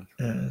Fire Island.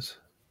 Yes.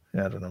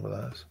 Yeah, I don't know what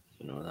that is.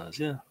 You know what that is?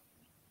 Yeah.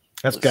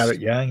 That's Garrett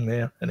Yang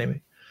there,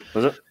 anyway.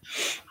 Was it?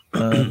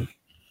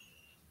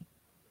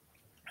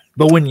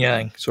 Bowen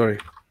Yang, sorry.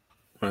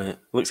 Right.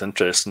 Looks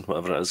interesting,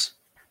 whatever it is.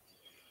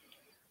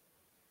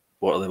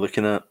 What are they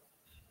looking at?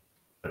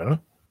 I don't know.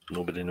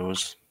 Nobody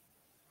knows.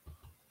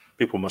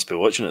 People must be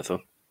watching it,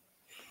 though.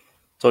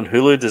 It's on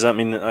Hulu. Does that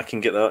mean that I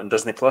can get that on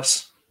Disney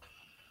Plus?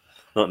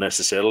 Not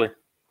necessarily.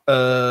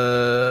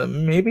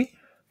 Maybe.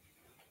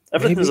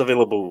 Everything's Maybe.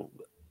 available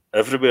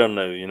everywhere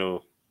now, you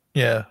know.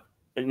 Yeah.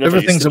 It never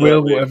used Everything's to be that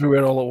available way.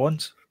 everywhere all at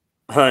once.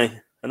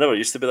 Aye. It never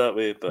used to be that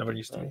way, but Never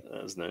used to be.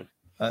 It is now.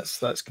 That's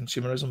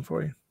consumerism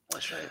for you.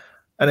 That's right.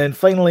 And then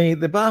finally,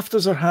 the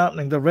BAFTAs are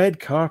happening. The red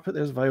carpet.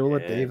 There's Viola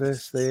Yes,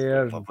 Davis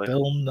there, and lovely.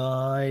 Bill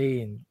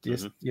Nye, and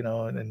just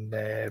and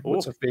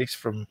what's her face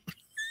from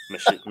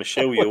Michelle what's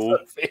Yeoh.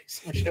 her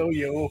face? Michelle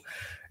Yeoh,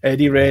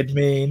 Eddie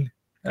Redmayne,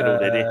 Good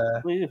old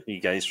Eddie. You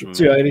guys from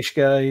two Irish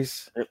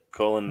guys. Yep,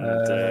 Colin.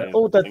 That's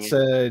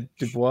thingy.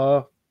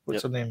 Dubois.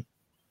 What's her name?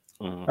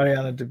 Mhm.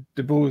 Ariana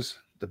Dubois.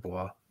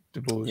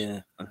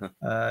 Yeah.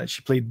 Uh-huh.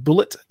 She played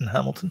Bullet in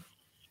Hamilton.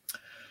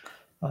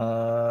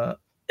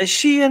 Is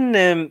she in?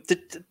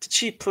 Did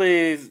she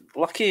play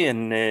Lucky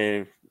in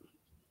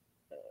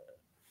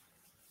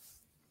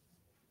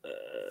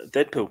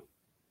Deadpool?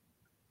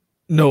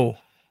 No, Is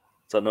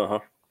that not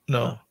her?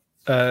 no.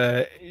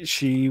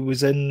 She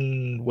was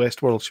in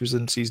Westworld. She was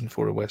in season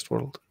 4 of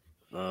Westworld.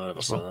 No, I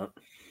never saw that.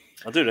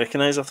 I do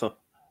recognise her though.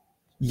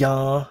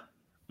 Yeah.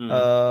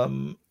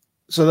 Mhm.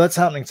 So that's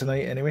happening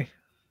tonight anyway.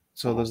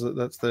 So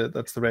that's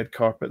the red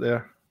carpet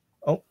there.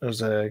 Oh,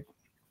 there's a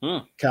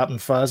Captain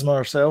Phasma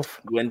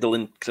herself.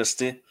 Gwendolyn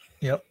Christie.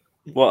 Yep.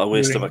 What a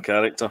waste of a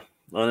character,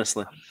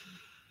 honestly.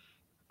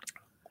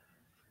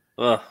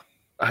 Ugh.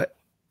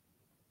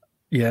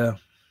 Yeah.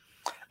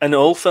 In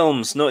all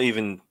films, not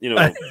even,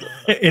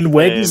 in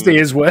Wednesday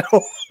as well.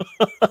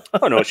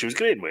 Oh no, she was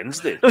great in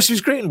Wednesday. No, she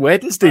was great in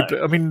Wednesday,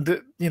 but I mean,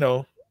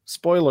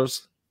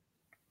 spoilers.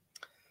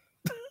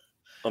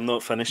 I'm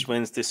not finished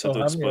Wednesday, so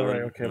don't spoil it.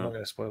 Right, okay, I'm not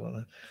going to spoil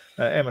it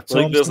then. Emma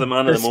Thompson. Like, there's the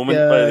man of the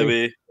moment, by the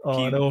way.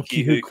 Oh, no,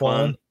 Ki-Hu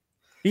Kwan.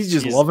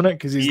 He's loving it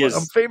because he's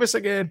I'm famous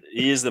again.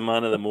 He is the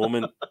man of the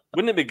moment.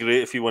 Wouldn't it be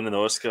great if he won an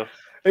Oscar?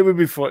 It would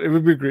be fun. It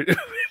would be great.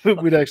 It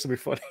would actually be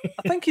funny.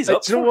 I think he's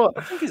up for it.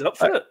 I think he's up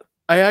for it.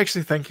 I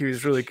actually think he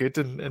was really good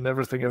in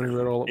Everything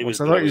Everywhere All at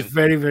Once. I thought he was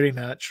very, very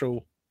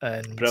natural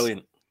and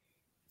brilliant.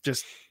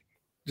 Just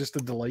a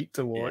delight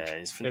to watch. Yeah,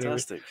 he's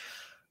fantastic.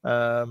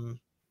 Anyway.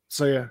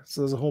 So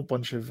there's a whole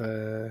bunch of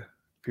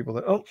people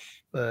that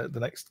the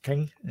next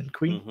king and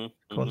queen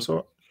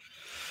consort.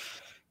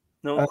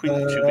 No,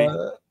 queen should be.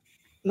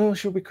 No,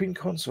 she'll be queen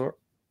consort.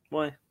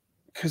 Why?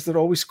 Because they're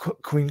always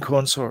queen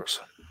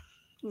consorts.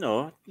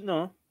 No.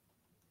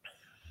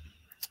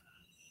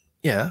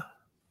 Yeah.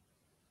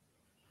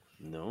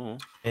 No.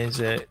 Is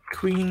it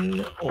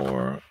queen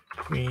or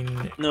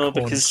queen? No,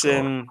 because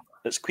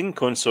it's queen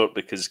consort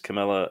because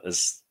Camilla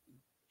is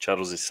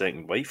Charles'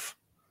 second wife.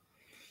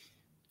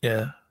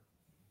 Yeah.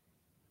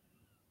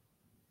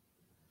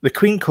 The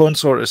queen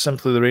consort is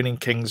simply the reigning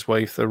king's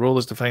wife. Their role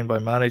is defined by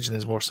marriage and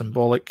is more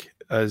symbolic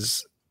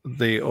as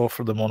they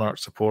offer the monarch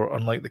support,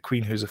 unlike the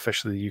queen who's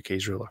officially the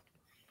UK's ruler.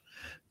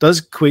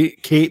 Does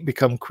Kate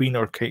become queen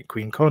or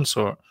queen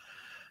consort?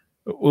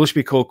 Will she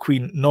be called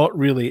queen? Not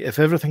really. If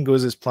everything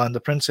goes as planned,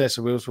 the Princess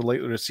of Wales will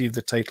likely receive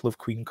the title of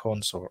queen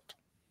consort.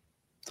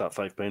 Is that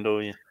 £5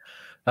 over you?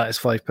 That is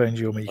 £5,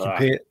 Yoma. You can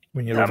pay it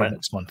when you're over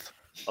next month.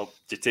 Oh,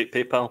 do you take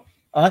PayPal?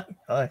 Aye.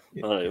 All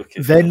right, okay.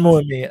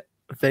 Venmo me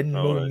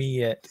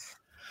it.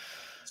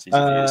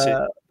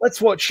 Let's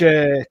watch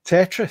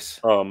Tetris.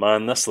 Oh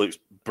man, this looks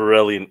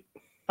brilliant.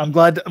 I'm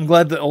glad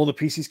that all the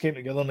pieces came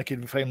together and they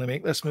could finally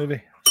make this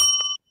movie.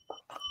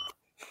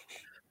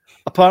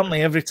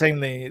 Apparently, every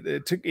time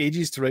it took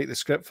ages to write the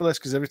script for this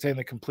because every time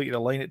they completed a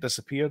line, it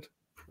disappeared.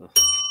 What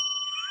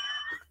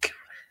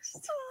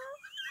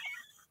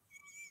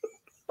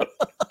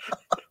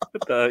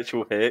the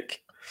actual heck?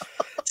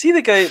 See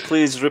the guy that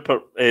plays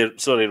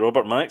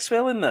Robert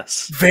Maxwell in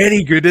this?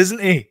 Very good, isn't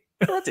he?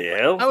 Bloody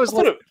hell. I was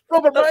like,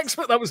 Robert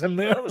Maxwell, that was him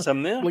there. That was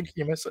him there. Like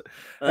you miss it.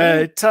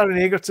 Taron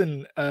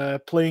Egerton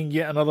playing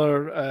yet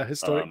another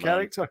historic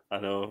character. I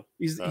know.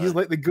 He's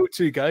like the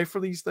go-to guy for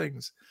these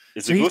things.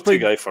 He's the go-to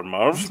guy for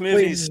Marv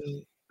movies.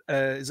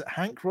 Is it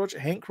Hank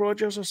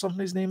Rogers or something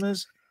his name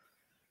is?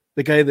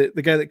 The guy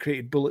that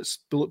created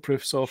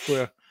Bulletproof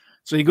software.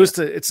 So he goes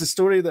to, it's a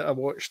story that I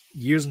watched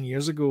years and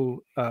years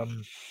ago.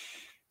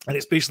 And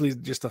it's basically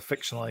just a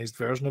fictionalized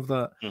version of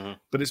that. Mm-hmm.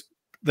 But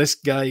this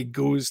guy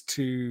goes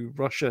to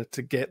Russia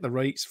to get the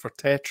rights for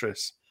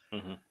Tetris.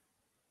 Mm-hmm.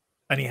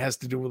 And he has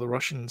to deal with the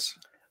Russians.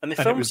 And they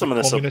filmed some of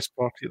this Communist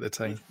Party at the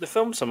time. They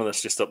filmed some of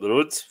this just up the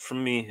road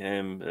from me,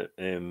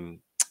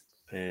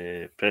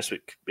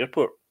 Prestwick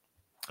Airport.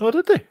 Oh,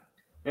 did they?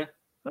 Yeah.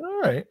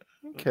 All right.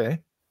 Okay.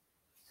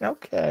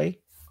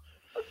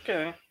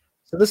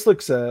 So this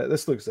looks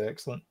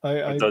excellent.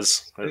 It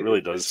does. It really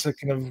does. It's a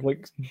kind of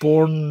like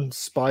Bourne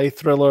spy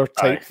thriller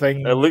type Aye.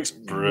 thing. It looks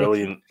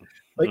brilliant.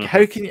 Like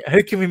how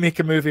can we make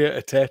a movie out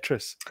of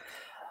Tetris?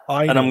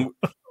 I'm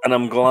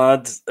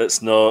glad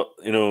it's not,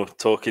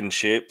 talking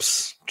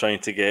shapes trying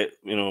to get,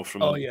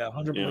 from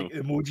 100 like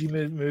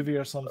Emoji Movie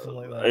or something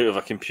like that. out of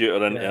a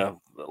computer into a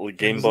little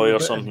Game There's Boy a or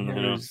bit something. in here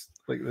You know, who's,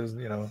 like there's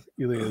they've my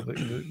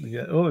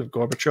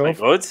Gorbachev.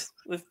 God,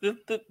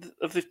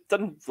 have they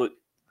done like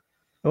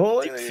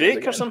Oh, deep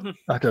fake or something?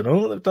 I don't know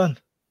what they've done.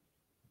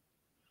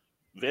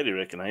 Very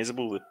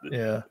recognisable.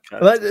 Yeah,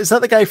 is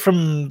that the guy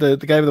from the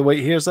guy with the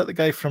white hair? Is that the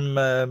guy from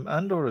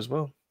Andor as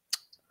well?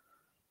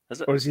 Is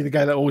it? Or is he the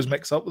guy that always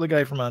mixes up with the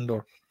guy from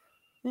Andor?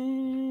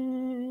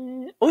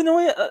 Oh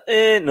no,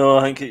 no,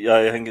 I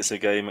think it's the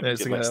guy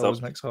It's the guy that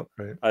always mixes up,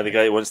 right? The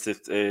guy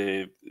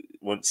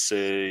wants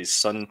his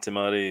son to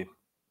marry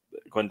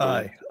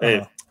Gwendolyn.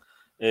 The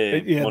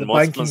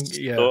banking,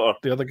 daughter.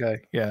 the other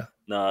guy, yeah.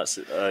 Nah,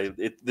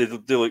 they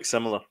do look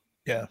similar.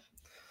 Yeah,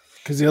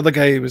 because the other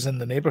guy was in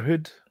The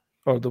Neighborhood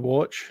or The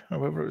Watch or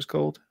whatever it was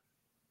called.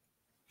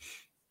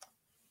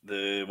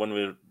 The one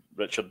with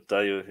Richard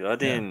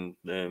Ayoade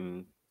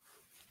and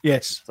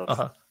yes,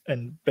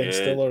 and Ben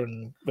Stiller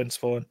and Vince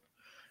Vaughn.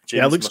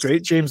 It looks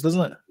great, James,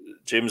 doesn't it?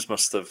 James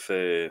must have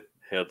heard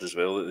as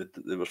well that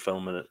they were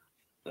filming it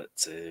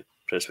at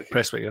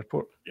Prestwick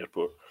Airport.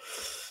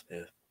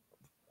 Yeah.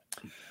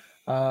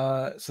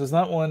 So there's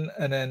that one,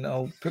 and then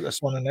I'll put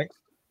this one in next,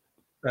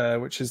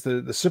 which is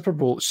the Super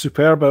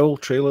Bowl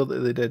trailer that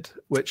they did,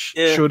 which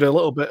showed a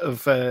little bit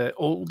of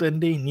old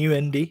Indy, new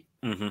Indy.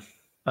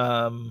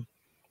 Mm-hmm.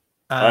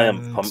 I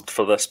am pumped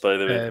for this, by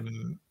the way.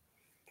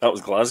 That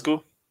was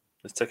Glasgow,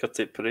 the ticker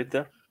tape parade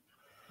there.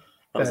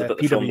 That was a bit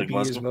of filmed in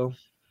Glasgow as well.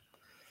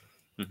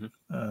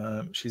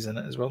 Mm-hmm. She's in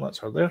it as well. That's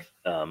her there.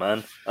 Ah,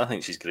 man, I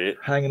think she's great.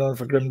 Hanging on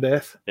for grim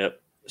death.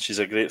 Yep, she's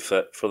a great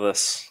fit for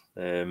this.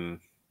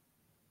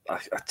 I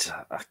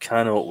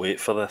cannot wait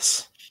for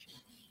this.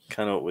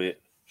 Cannot wait.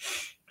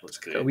 Looks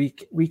great. It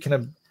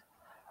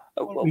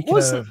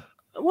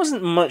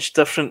wasn't much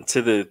different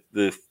to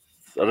the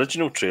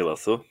original trailer,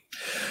 though.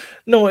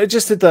 No, it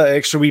just did that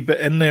extra wee bit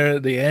in there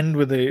at the end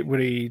where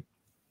he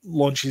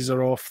launches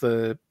her off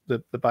the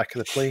back of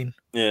the plane.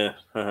 Yeah.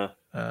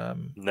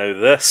 Now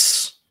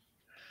this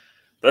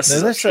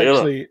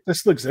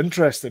looks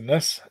interesting.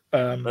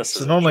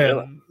 So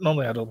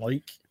normally I don't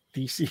like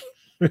DC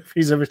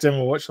movies. Every time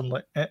I watch them, I'm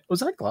like,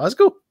 was that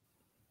Glasgow?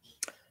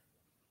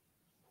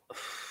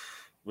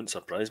 Wouldn't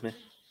surprise me.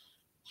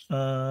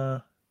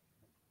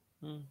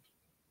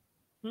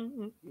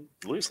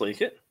 Looks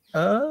like it.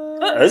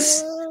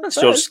 That's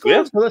George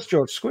Square. Well, that's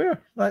George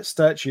Square. That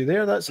statue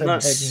there. That's him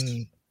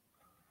heading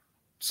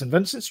St.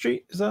 Vincent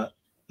Street. Is that?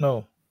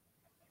 No.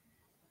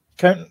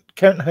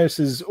 Counting House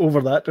is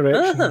over that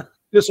direction.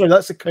 Sorry,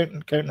 that's the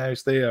Counting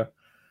House there,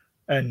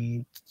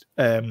 and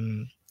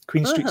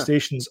Queen Street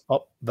Station's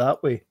up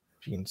that way.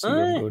 If you can see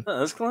where I'm going.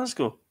 That's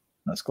Glasgow.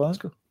 That's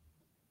Glasgow.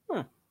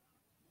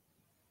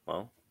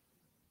 Well,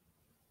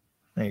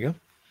 there you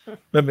go.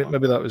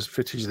 Maybe that was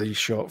footage they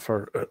shot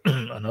for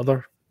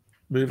another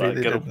movie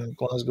they did in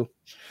Glasgow.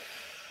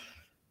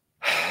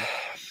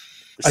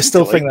 I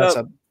still think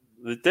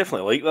they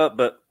definitely like that,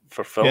 but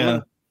for filming,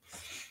 yeah.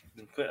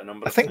 Quite a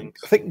number I of think things.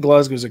 I think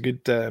Glasgow's a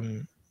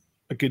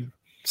good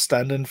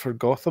stand-in for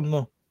Gotham,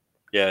 though.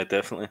 Yeah,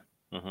 definitely.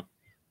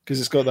 Because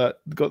it's got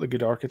the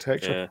good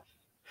architecture.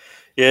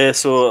 Yeah.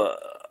 So,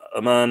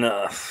 man,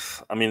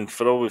 I mean,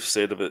 for all we've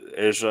said about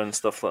Ezra and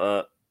stuff like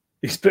that,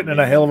 he's putting in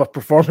a hell of a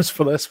performance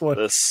for this one.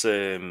 This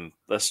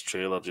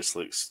trailer just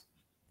looks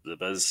the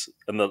biz,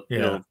 and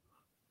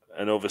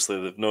and obviously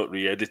they've not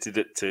re-edited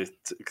it to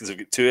because they've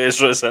got two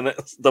Ezras in it.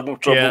 It's double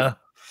trouble. Yeah.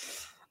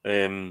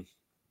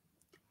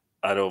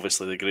 And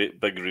obviously the great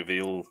big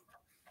reveal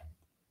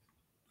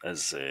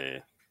is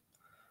the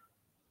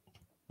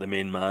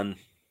main man,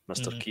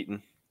 Mr.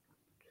 Keaton.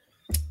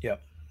 Yeah.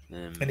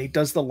 And he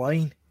does the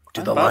line.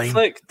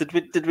 Batfleck.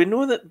 Did we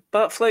know that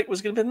Batfleck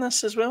was going to be in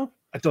this as well?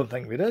 I don't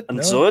think we did. And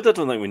no. Zod, I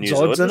don't think we knew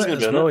Zod's in it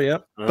as well. Yeah,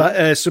 but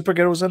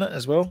Supergirl's in it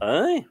as well.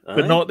 Aye,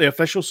 but not the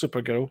official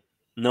Supergirl.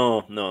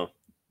 No,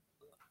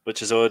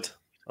 which is odd.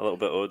 A little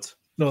bit odd.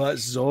 No,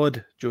 that's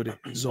Zod, Jody.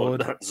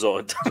 Zod.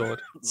 Zod.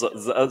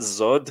 That's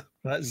Zod.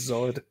 That's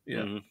Zod.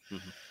 Yeah.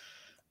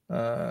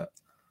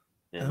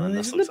 Yeah, man,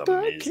 this looks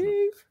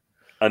amazing.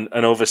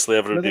 And obviously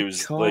everybody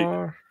was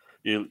like,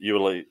 you were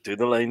like, do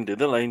the line,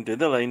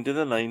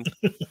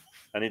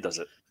 and he does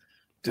it.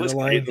 Looks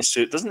great in the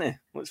suit, doesn't he?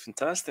 Looks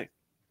fantastic.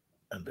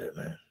 A bit,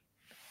 man.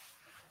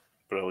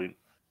 Brilliant.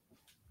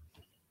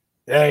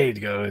 There you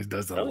go. He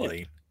does the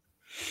line.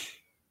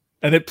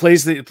 And it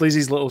plays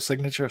his little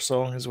signature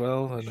song as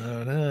well. I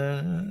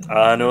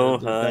know.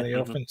 Danny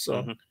Elfman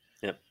song.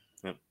 Yep.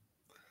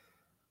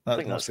 I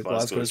think that's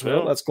Glasgow as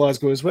well. That's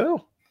Glasgow as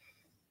well.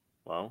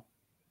 Wow.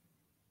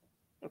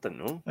 I didn't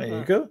know. There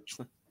you go.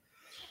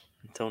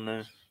 Until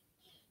now.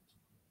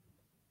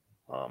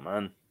 Oh,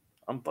 man.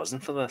 I'm buzzing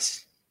for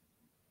this.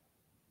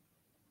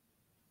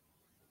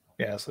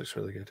 Yeah, this looks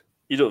really good.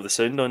 You don't have the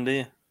sound on, do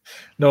you?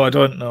 No, I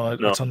don't know.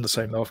 No. I turned the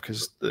sound off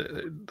because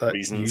that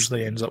Reasons.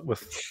 usually ends up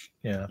with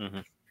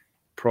Mhm.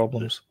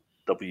 problems.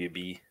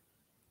 WB.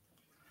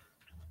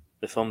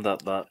 They filmed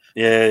that.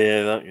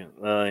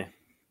 Aye.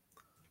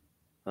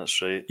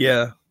 That's right.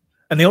 Yeah.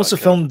 And they also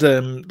Okay. filmed,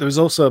 there was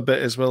also a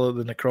bit as well at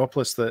the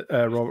Necropolis that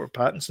Robert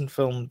Pattinson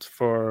filmed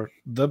for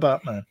The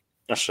Batman.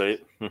 That's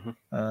right. Mm-hmm.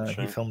 He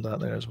right. filmed that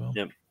there as well.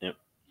 Yep.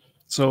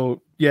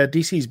 So, yeah,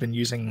 DC's been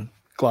using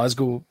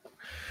Glasgow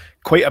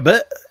quite a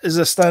bit as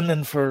a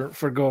stand-in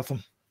for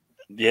Gotham.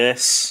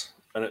 Yes,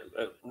 and it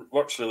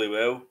works really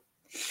well.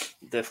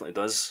 It definitely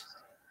does.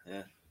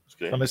 Yeah, it's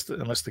great. I missed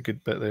a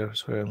good bit there.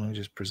 Sorry, let me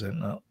just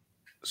present that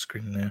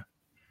screen there.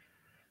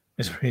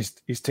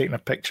 He's taking a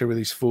picture with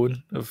his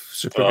phone of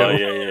Supergirl. Oh,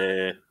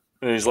 yeah.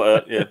 And he's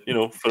like,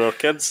 for our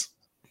kids.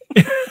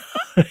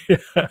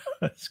 Yeah,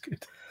 that's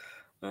good.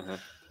 Uh-huh.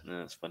 Yeah,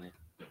 that's funny.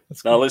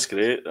 That's No, that's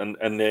great. And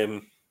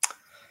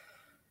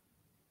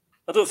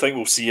I don't think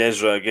we'll see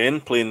Ezra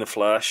again playing the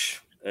Flash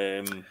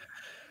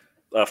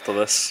after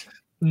this.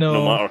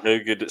 No matter how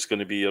good it's going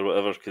to be or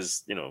whatever,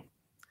 because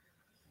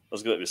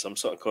there's got to be some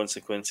sort of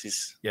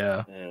consequences.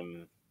 Yeah.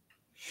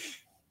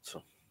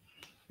 So.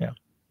 Yeah.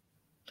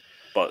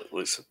 But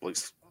this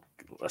looks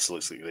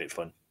like great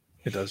fun.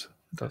 It does.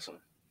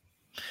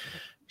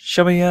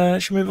 Shall we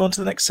move on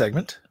to the next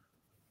segment?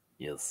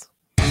 Yes.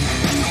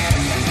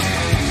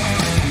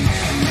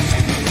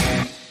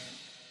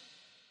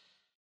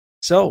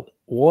 So,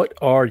 what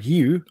are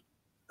you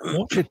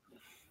watching?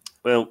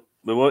 Well,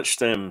 we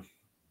watched a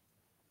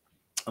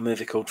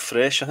movie called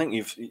Fresh. I think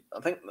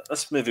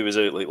this movie was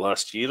out like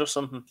last year or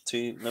something.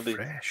 2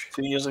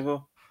 years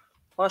ago.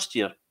 Last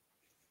year.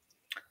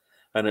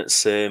 And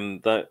it's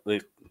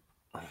the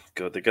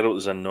girl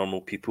was in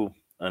Normal People,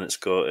 and it's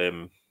got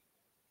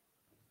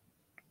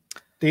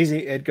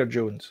Daisy Edgar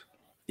Jones.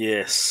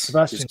 Yes.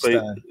 Sebastian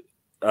Stan.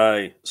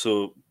 Aye.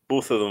 So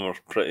both of them are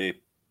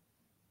pretty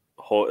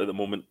hot at the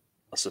moment,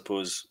 I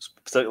suppose.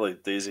 Particularly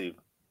Daisy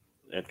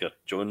Edgar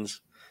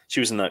Jones. She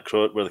was in that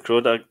where the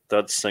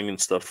Crawdad's singing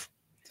stuff.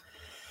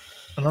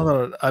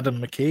 Another Adam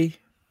McKay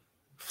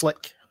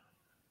flick.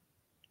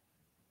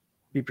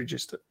 He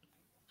produced it.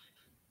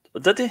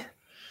 Did he?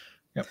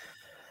 Yep.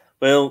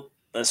 Well,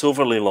 it's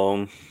overly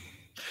long.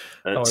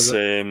 It's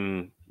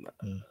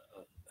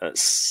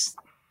it's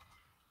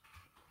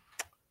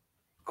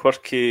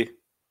quirky,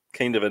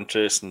 kind of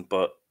interesting,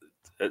 but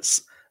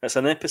it's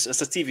an episode.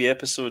 It's a TV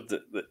episode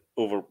that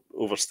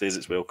overstays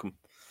its welcome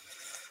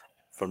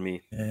for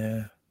me.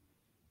 Yeah,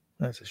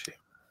 that's a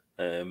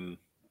shame.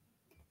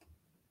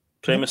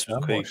 Premise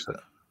was quite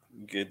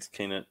good,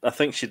 kind of. I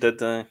think she did.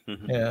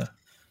 Yeah,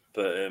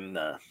 but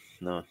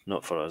no,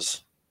 not for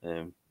us.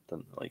 Didn't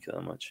like it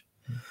that much.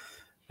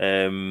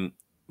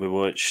 We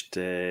watched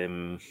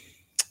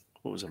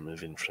what was a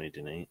movie on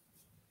Friday night?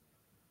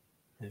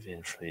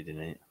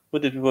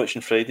 What did we watch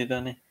on Friday,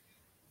 Danny?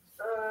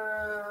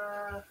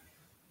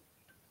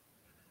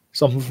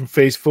 Something from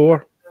Phase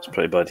 4. It's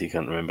pretty bad he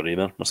can't remember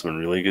either. Must have been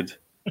really good.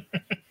 You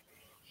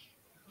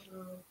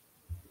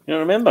don't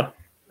remember?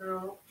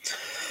 No.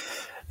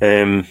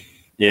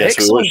 Yeah,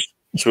 so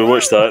we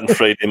watched that on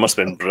Friday. It must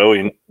have been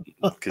brilliant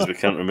because we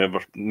can't remember.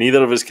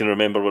 Neither of us can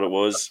remember what it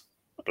was.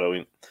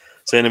 Brilliant.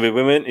 So anyway,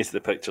 we went into the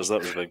pictures. That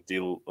was a big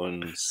deal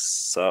on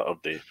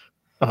Saturday.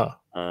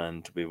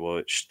 And we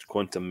watched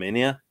Quantum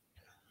Mania.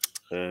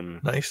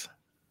 Nice.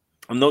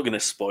 I'm not going to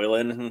spoil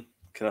anything,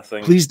 kind of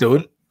thing. Please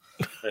don't.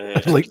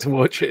 I'd like to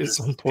watch it at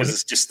some point. Because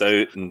it's just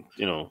out and,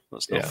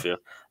 that's not fair.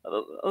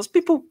 There's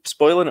people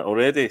spoiling it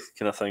already,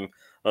 kind of thing.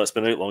 Oh, it's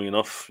been out long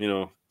enough,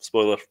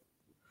 spoiler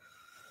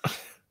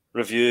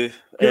review.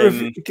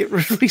 Get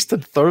released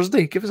on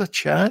Thursday. Give us a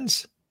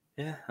chance.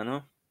 Yeah, I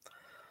know.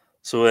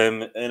 So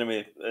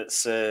anyway,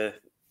 it's I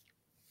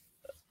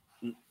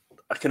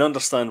can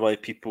understand why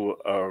people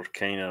are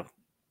kind of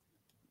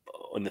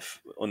on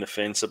the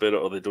fence about it,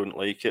 or they don't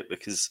like it,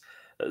 because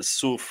it's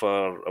so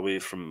far away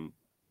from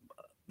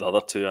the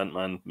other two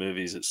Ant-Man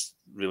movies. It's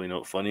really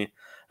not funny,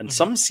 and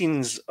some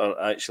scenes are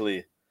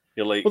actually,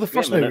 you're like, well, the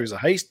first movie was a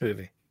heist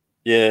movie.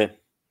 Yeah,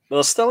 well,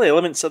 there's still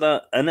elements of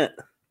that in it,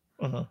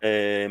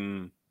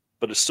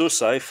 but it's so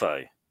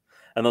sci-fi,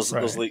 and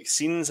there's like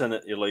scenes in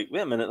it. You're like,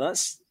 wait a minute,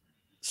 that's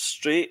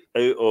straight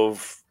out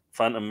of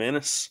Phantom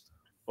Menace,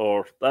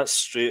 or that's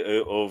straight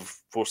out of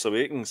Force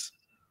Awakens,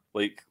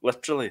 like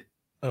literally.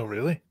 Oh,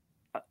 really?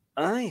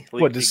 Aye.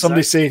 Like, what, did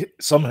somebody say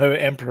somehow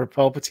Emperor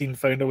Palpatine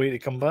found a way to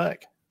come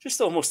back? Just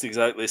almost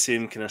exactly the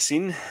same kind of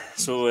scene.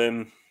 So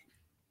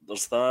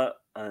there's that,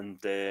 and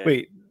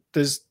wait,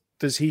 does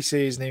he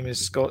say his name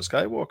is Scott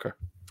Skywalker?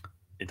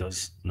 He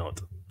does not.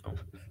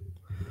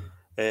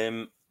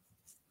 No.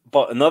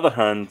 But on the other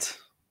hand,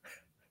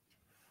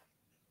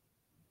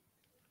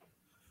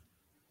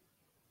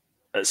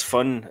 it's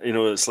fun.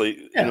 It's like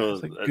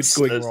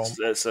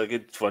it's a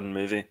good fun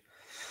movie.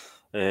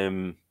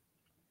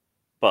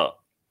 But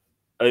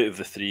out of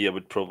the three, I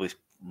would probably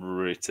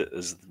rate it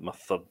as my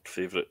third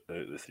favourite out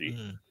of the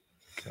three.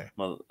 Okay.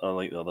 I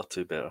like the other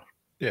two better.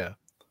 Yeah.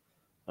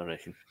 I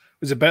reckon.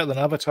 Was it better than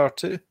Avatar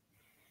 2?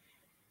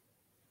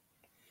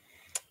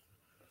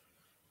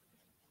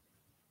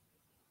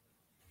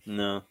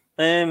 No.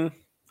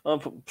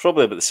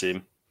 Probably about the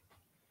same.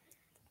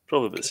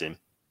 Probably about the same.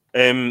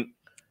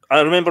 I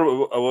remember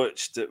what I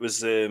watched. It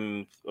was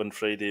on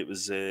Friday. It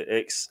was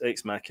Ex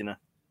Machina.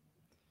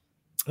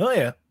 Oh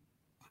yeah,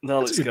 The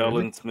Alex That's a good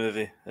Garland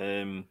movie.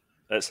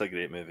 It's a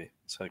great movie.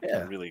 It's a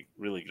Yeah. really,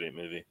 really great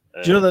movie.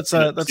 do you know that's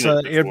seen a it- that's seen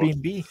an it before.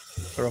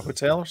 Airbnb or a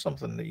hotel or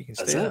something that you can Is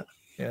stay it? at?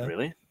 Yeah.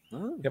 Really?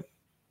 Oh. Yep.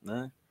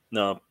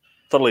 No,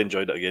 thoroughly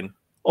enjoyed it again.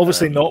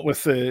 Obviously Um, not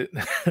with the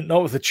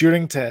not with the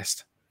Turing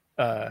test.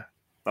 Oh,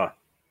 right.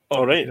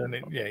 You don't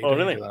need, yeah, you Oh, don't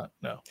really? need that.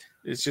 No,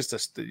 it's just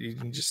you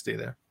can just stay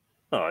there.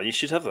 Oh, you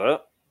should have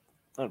that.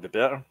 That would be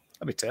better.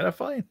 That'd be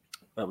terrifying.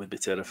 That would be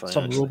terrifying.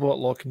 Some actually. robot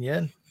locking you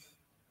in.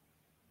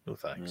 No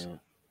thanks.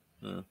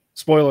 Yeah.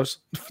 Spoilers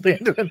for the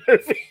end of the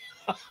movie.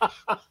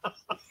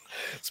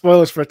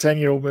 Spoilers for a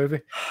 10-year-old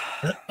movie.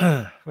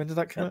 When did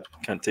that come out?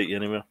 Can't take you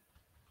anywhere.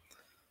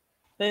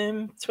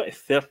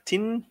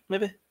 2013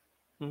 maybe.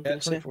 Yeah,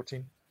 I'd say.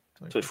 2014.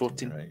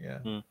 2014. Right, yeah.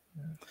 Hmm.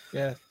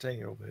 Yeah,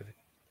 10-year-old movie.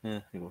 Yeah,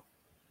 you go.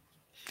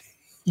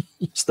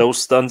 Still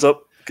stands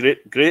up. Great,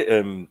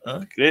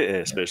 Huh?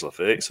 great special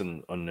effects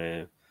on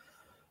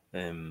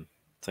thingy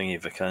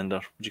Vikander.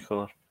 What do you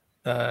call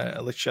her?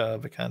 Alicia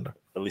Vikander,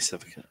 Alicia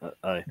Vikander.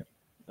 Aye.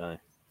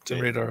 Tomb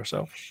Great. Raider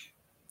herself.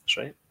 That's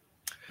right.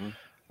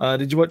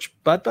 Did you watch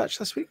Bad Batch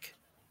this week?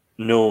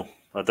 No,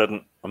 I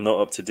didn't. I'm not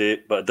up to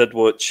date, but I did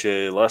watch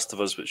Last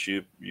of Us, which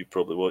you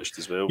probably watched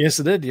as well. Yes,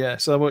 I did. Yeah,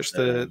 so I watched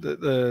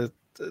the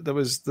that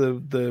was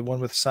the one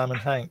with Sam and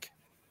Hank.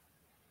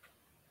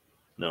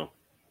 No,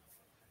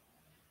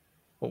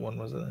 What one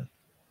was it then?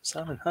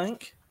 Sam and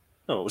Hank.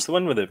 No, it was the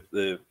one with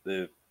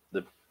the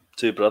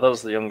two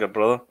brothers, the younger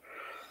brother.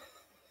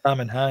 Sam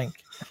and Hank.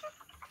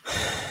 Is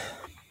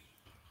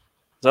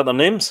that their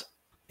names?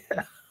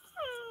 Yeah.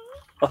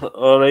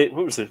 All right.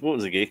 What was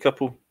the gay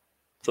couple?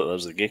 I thought that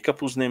was the gay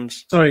couple's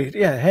names. Sorry,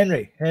 yeah,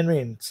 Henry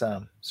and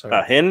Sam.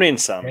 Sorry. Henry and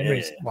Sam.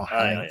 Henry's- Yeah. well,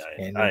 Aye.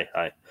 Henry.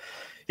 Aye.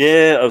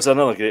 Yeah, it was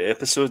another great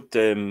episode.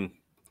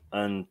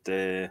 And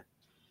Bill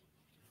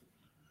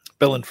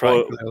and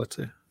Frank Oh. were the other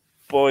two.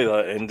 boy,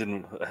 that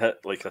ending hit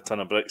like a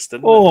ton of bricks,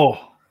 didn't it?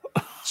 Oh,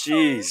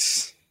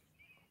 Jeez.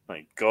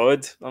 My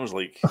God. I was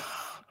like,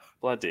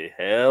 bloody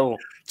hell.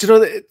 do you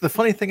know the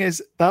funny thing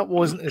is that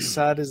wasn't as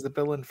sad as the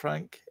Bill and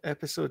Frank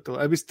episode though.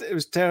 It was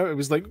terrible. It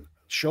was like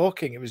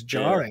shocking. It was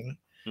jarring,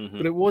 Mhm.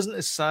 but it wasn't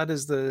as sad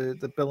as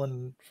the Bill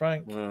and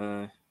Frank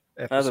episode.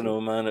 I don't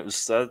know, man. It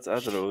was I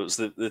don't know. It was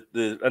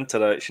the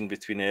interaction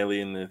between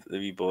Ellie and the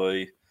wee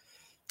boy,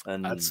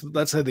 and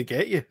That's how they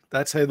get you.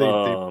 That's how they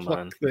Oh,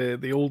 pluck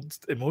the old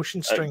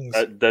emotion strings.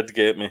 it did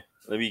get me.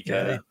 The wee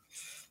guy.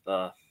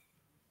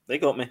 They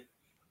got me.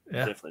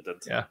 Yeah. Definitely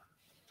did. Yeah.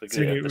 It's a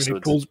So great when he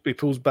episode.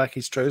 pulls back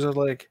his trouser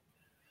leg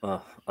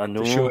Oh, I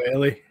know. to show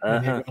Ellie, and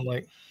Uh-huh. you're going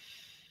like,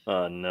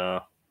 Oh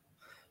no.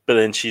 But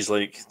then she's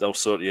like, "I'll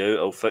sort you out.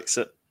 I'll fix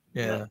it."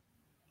 yeah.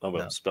 Oh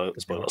well, No.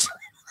 spoilers.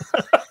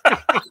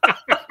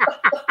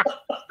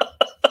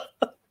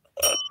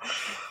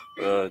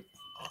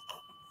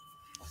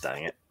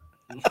 Dang it.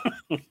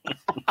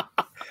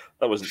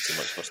 That wasn't too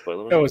much for a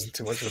spoiler. That Was it? wasn't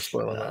too much of a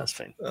spoiler. Nah, No, that's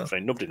fine. No.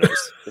 Fine. Nobody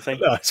knows. It's fine.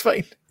 no, it's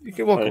fine. You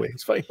can walk Right. away.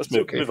 It's fine. Let's It's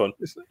move- okay. move on.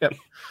 Yeah.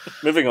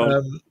 Moving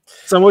on.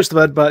 So I watched the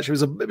Bad Batch. It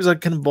was a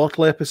kind of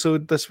bottle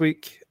episode this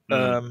week.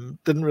 Mm.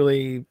 Didn't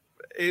really.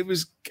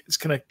 It's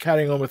kind of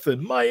carrying on with the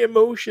my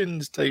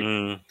emotions type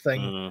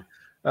thing.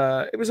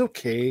 It was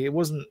okay. It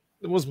wasn't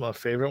my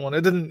favorite one.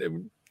 It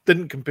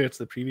didn't compare to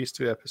the previous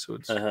two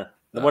episodes.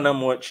 The one I'm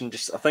watching,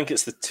 I think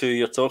it's the two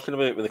you're talking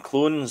about with the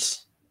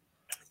clones.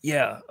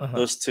 Yeah.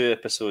 Those two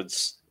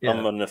episodes. Yeah.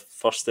 I'm on the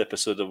first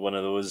episode of one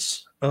of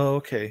those. Oh,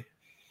 okay.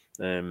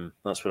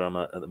 That's where I'm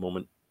at the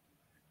moment.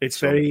 It's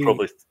So I'm very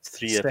probably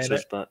 3 Senate.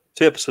 episodes back.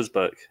 2 episodes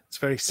back. It's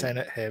very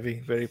Senate heavy,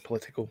 very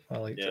political. I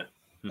like Yeah.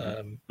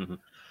 it. Mhm.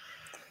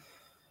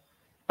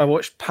 I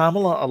watched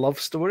Pamela: A Love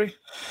Story.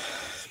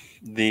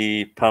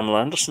 The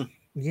Pamela Anderson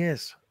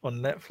Yes, on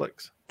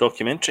Netflix.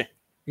 documentary.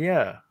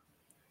 Yeah.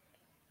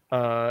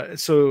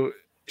 So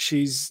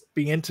she's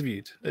being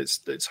interviewed.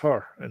 It's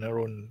her in her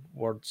own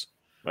words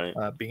Right.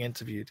 being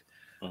interviewed.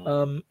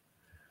 Mhm.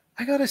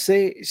 I gotta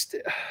say, it's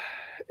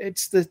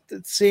the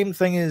same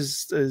thing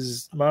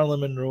as Marilyn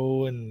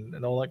Monroe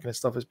and all that kind of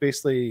stuff. It's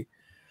basically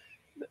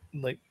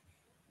like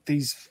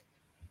these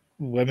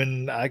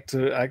women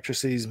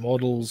actresses,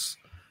 models.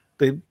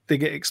 They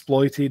get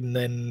exploited, and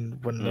then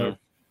when they're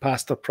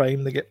past their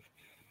prime, they get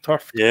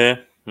turfed. Yeah.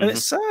 And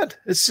it's sad.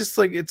 It's just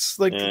like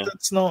Yeah.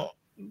 that's not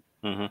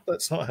Mhm.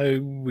 that's not how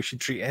we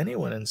should treat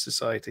anyone in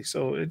society.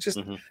 So it just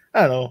Mhm.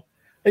 I don't know.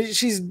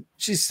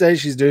 She says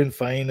she's doing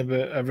fine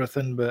about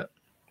everything, but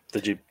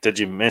Did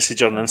you message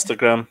her on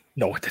Instagram?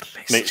 no, I didn't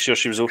make Make sure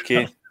she was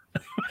okay.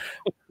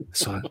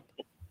 I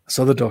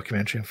saw the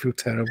documentary and feel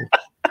terrible.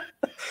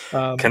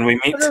 Can we I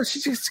meet? don't know, she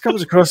just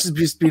comes across as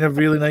just being a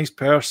really nice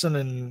person,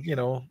 and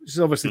she's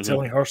obviously Mhm.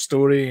 telling her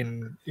story,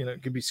 and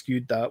it could be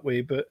skewed that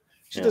way, but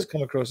she Yeah. does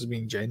come across as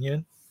being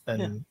genuine,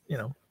 and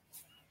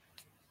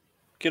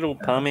Good old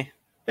Pammy.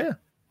 Yeah.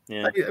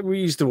 Yeah.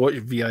 we used to watch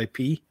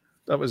VIP.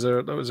 That was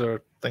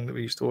our thing that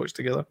we used to watch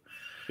together.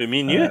 Who,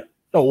 me and you?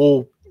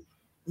 Oh,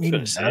 me gonna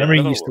and say, Anna I Marie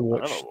never- used to I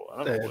watch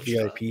never watched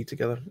that. VIP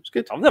together. It was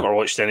good. I've never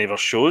watched any of her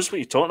shows. What are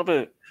you talking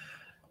about?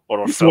 Or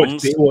her We used to watch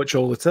films? Baywatch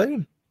all the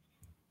time.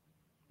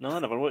 No, I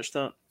never watched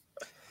that.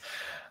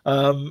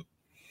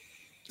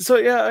 So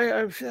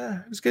yeah,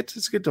 it was good.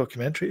 It's a good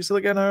documentary. It's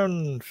like an hour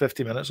and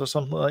 50 minutes or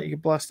something like that. You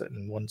can blast it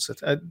in one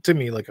sitting. It took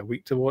me like a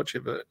week to watch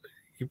it, but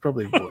you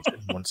probably watch it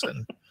in one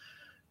sitting.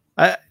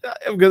 I've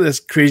got this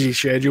crazy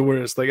schedule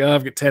where it's like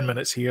I've got 10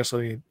 minutes here, so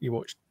you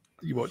watch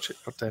it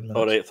for 10 minutes.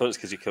 All right, I thought it's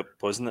because you kept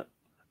pausing it.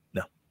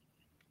 No.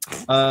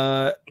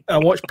 I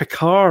watched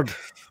Picard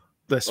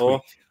this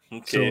week.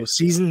 Okay. So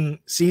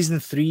season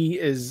 3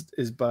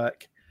 is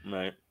back.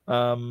 Right.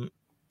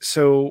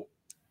 So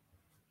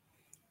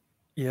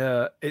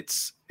yeah,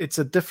 it's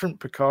a different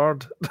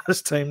Picard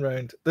this time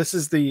round. This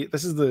is the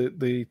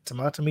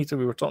tomatometer.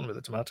 We were talking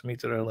about the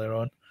tomatometer earlier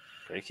on.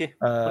 Crikey.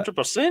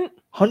 100%?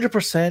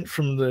 100%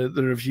 from the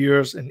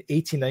reviewers and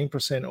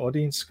 89%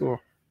 audience score.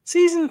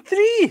 Season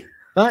 3.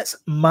 That's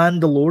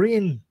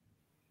Mandalorian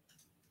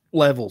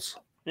levels.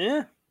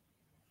 Yeah.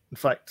 In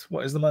fact,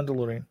 what is the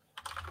Mandalorian?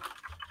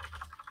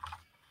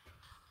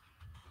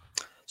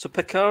 So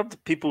Picard,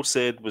 people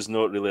said, was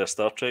not really a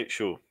Star Trek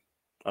show.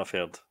 I've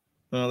heard.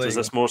 Oh, So is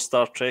this more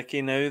Star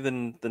Trek-y now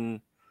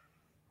than?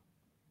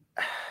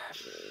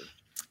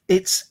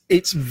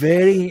 It's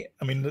very.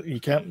 I mean, you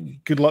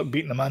can't. Good luck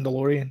beating the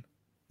Mandalorian.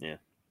 Yeah.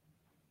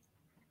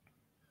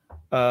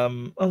 I'll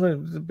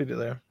beat it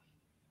there.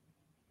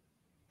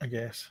 I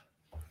guess.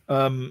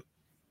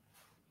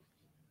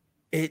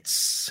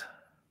 It's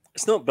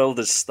not billed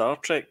as Star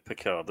Trek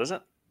Picard, is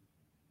it?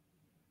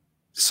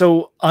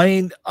 So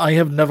I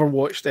have never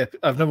watched.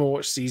 I've never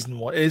watched season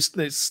 1.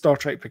 It's Star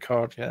Trek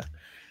Picard. Yeah.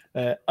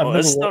 I've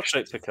never Star watched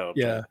Trek Picard.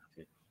 Yeah.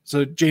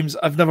 So James,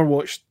 I've never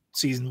watched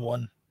season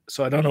 1,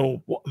 so I don't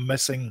know what I'm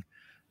missing.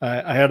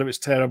 I heard it was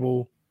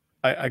terrible.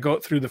 I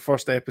got through the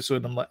first episode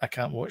and I'm like, I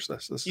can't watch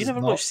this. You never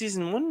watched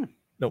season 1?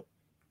 No.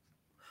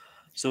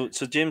 So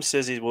James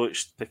says he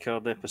watched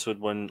Picard episode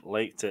 1,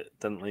 liked it,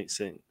 didn't like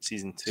season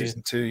 2.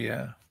 Season 2,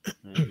 yeah.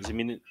 Does he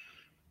mean it?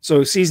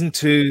 So season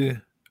 2,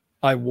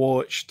 I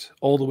watched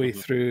all the way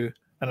through,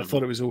 and I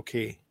thought it was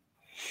okay.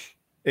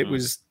 It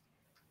was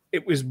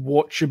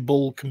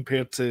watchable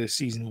compared to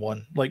season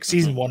 1. Like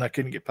season 1, I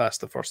couldn't get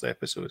past the first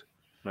episode.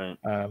 Right.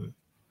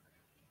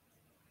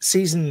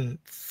 Season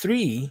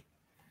 3,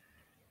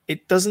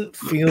 it doesn't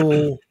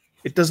feel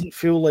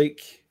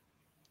like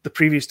the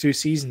previous 2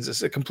 seasons.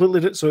 It's completely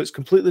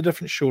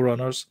different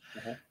showrunners.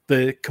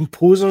 The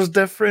composer's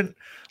different.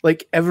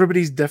 Like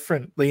everybody's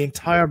different. The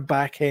entire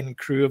back end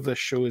crew of this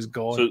show is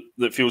gone. So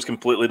that feels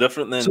completely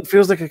different then. So it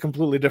feels like a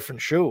completely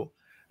different show,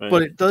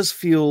 but it does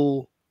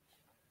feel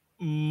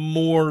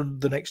more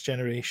the Next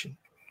Generation.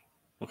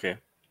 Okay.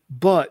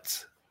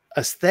 But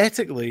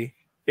aesthetically,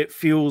 it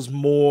feels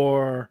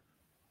more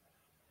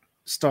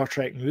Star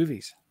Trek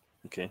movies.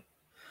 Okay.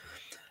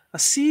 I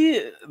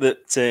see that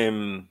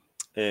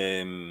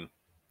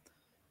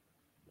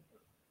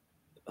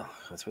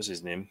what's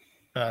his name?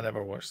 I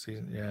never watched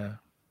season. Yeah.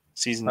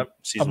 Season 1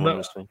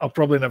 was fine. I'll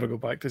probably never go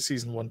back to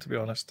season 1, to be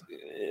honest.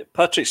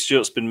 Patrick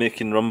Stewart's been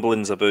making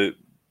rumblings about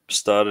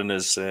starring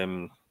as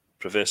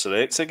Professor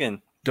X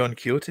again. Don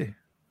Quixote?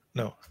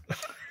 No.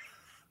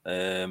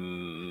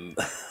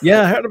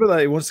 Yeah, I heard about that.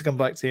 He wants to come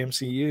back to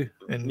MCU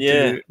and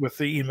do, with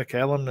the Ian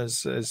McKellen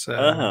as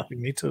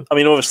Magneto. I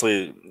mean,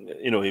 obviously,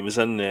 he was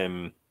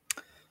in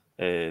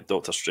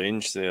Doctor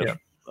Strange there. Yeah.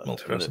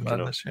 Multiverse of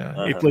Madness.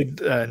 Yeah, he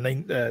played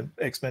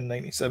X-Men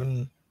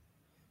 97.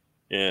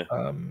 Yeah.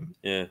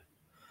 Yeah.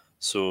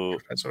 So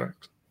Professor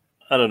X.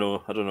 I don't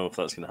know if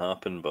that's going to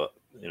happen, but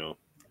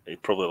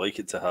I'd probably like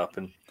it to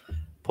happen.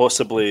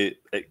 Possibly,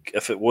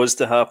 if it was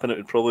to happen, it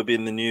would probably be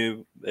in the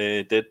new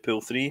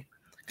Deadpool 3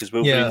 because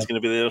Wolverine's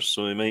going to be there,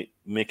 so he might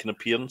make an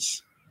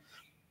appearance.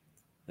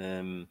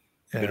 Who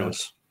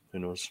knows?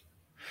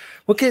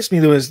 What gets me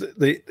though is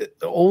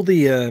all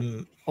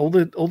the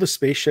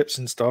spaceships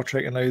in Star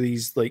Trek are now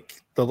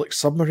they're like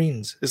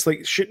submarines. It's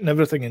like shooting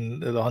everything in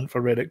The Hunt for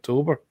Red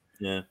October.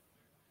 Yeah.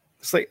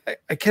 It's like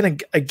I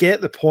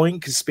get the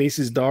point because space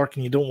is dark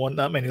and you don't want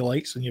that many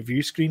lights on your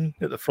view screen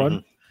at the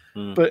front.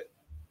 But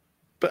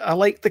I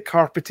like the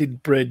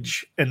carpeted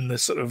bridge and the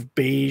sort of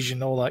beige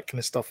and all that kind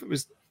of stuff. It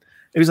was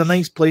a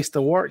nice place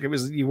to work.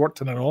 You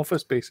worked in an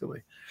office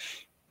basically.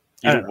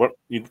 You don't work.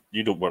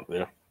 You don't work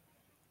there.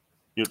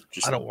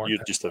 I don't work.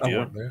 You're just a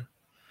viewer. There.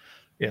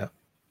 Yeah.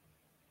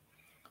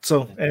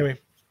 So anyway,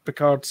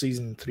 Picard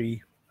season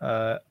 3.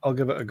 I'll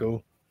give it a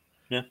go.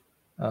 Yeah.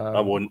 I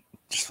won't.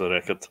 Just for the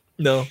record.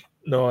 No,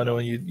 I know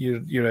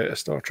you're out of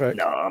Star Trek.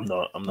 No, I'm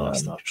not. I'm not a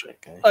Star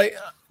Trek guy.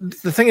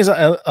 The thing is,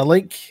 I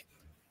like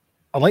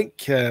what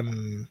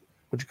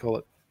do you call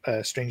it?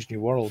 Strange New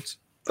Worlds.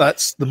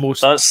 That's the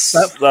most.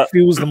 That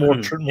feels the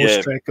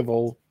most Trek of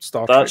all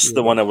Star Trek. That's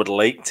the one I would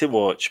like to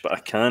watch, but I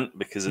can't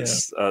because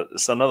it's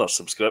another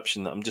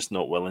subscription that I'm just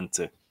not willing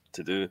to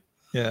do.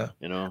 Yeah,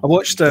 I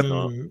watched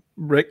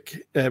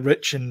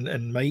Rich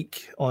and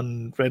Mike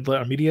on Red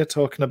Letter Media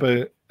talking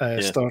about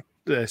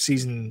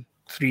season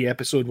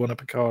 3-episode one of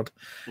Picard.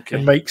 Okay.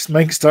 And Mike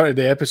started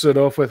the episode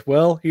off with,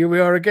 "Well, here we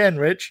are again,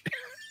 Rich,"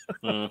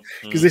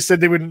 because they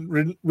said they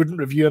wouldn't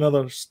review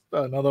another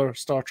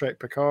Star Trek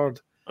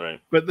Picard.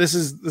 Right. But this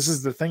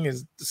is the thing,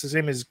 is it's the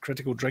same as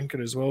Critical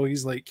Drinker as well.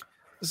 He's like,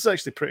 this is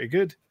actually pretty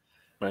good.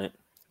 Right.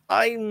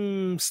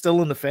 I'm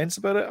still on the fence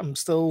about it. I'm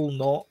still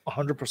not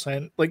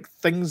 100%. Like,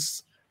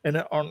 things in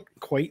it aren't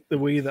quite the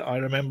way that I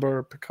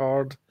remember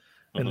Picard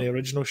in the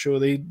original show.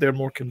 They're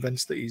more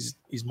convinced that he's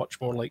much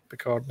more like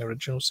Picard in the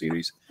original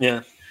series.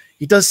 Yeah.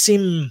 He does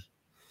seem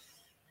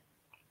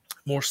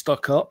more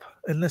stuck up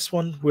in this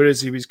one,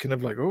 whereas he was kind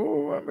of like,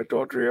 "Oh, I'm a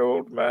dodgy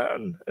old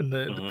man" in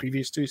the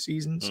previous 2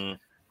 seasons.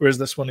 Whereas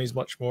this one, he's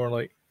much more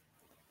like...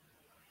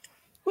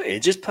 What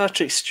age is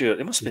Patrick Stewart?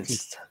 He must have been...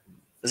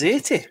 Is he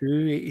 80?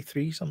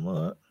 83, something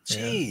like that.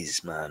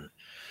 Jeez, man.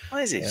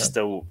 Why is he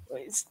still...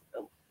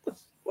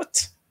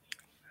 What?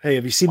 Hey,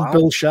 have you seen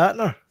Bill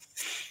Shatner?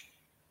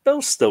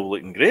 Bill's still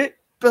looking great.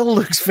 Bill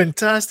looks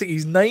fantastic.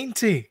 He's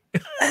 90.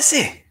 Is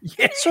he?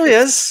 Yeah. So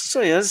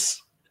he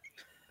is.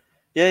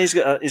 Yeah, he's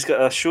got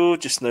a show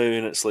just now,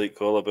 and it's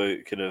like all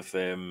about kind of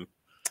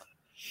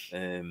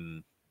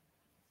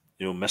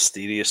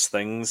mysterious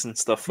things and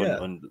stuff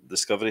on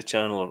Discovery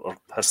Channel or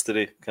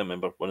History. Can't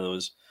remember, one of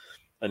those.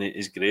 And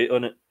he's great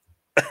on it.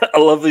 I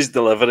love his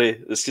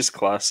delivery. It's just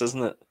class,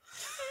 isn't it?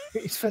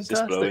 He's fantastic. It's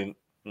just brilliant.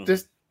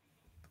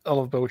 I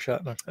love Bill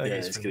Shatner.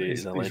 He's great.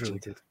 He's a legend. Really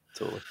good.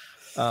 Totally.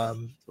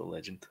 He's a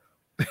legend.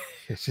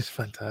 It's just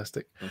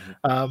fantastic.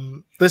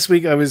 This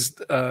week I was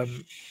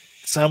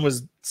Sam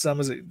was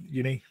at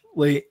uni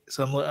late,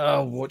 so I'm like,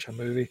 I'll watch a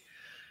movie,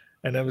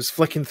 and I was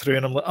flicking through,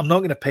 and I'm like, I'm not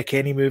going to pick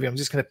any movie. I'm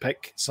just going to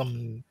pick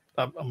some.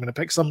 I'm going to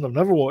pick something I've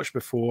never watched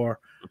before,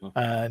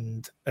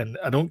 and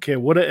I don't care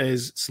what it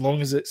is, as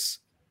long as it's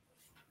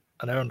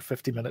an hour and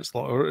 50 minutes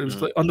long, or it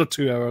was like under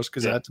 2 hours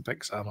because I had to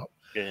pick Sam up.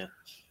 Yeah.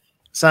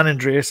 San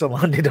Andreas I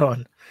landed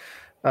on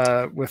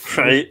with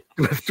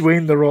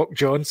Dwayne The Rock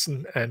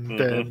Johnson and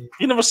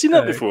you never seen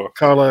that before.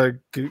 Carla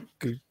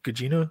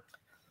Gugino.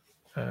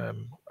 I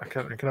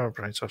can't remember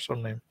pronounce her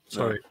surname.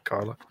 Sorry,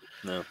 Carla.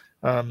 No.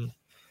 And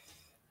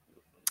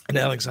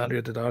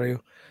Alexandria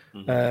Daddario.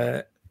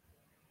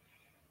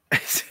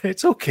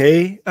 It's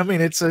okay. I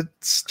mean, it's a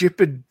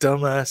stupid,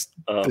 dumbass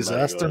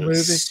disaster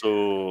movie.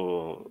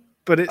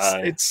 But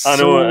it's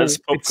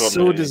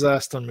so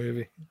disaster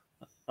movie.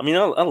 I mean,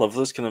 I love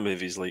those kind of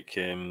movies, like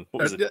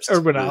what was it?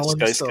 Urban Allen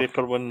skyscraper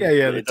stuff. one.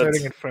 Yeah, the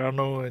Turning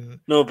Inferno and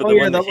no, but the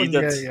one that he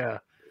did,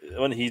 the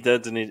one he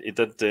did, and he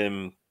did.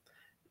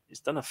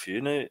 He's done a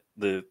few now.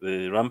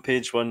 The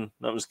Rampage one,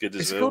 that was good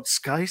as well. It's called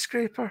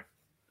Skyscraper.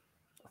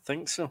 I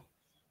think so.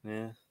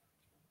 Yeah,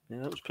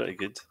 that was pretty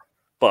good,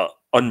 but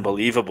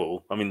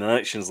unbelievable. I mean, the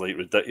action's like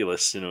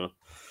ridiculous,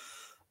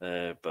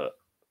 but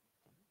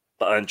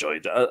I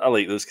enjoyed it. I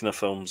like those kind of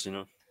films,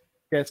 Yeah,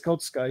 it's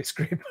called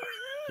Skyscraper.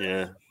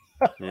 Yeah.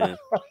 I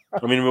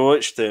mean, we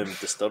watched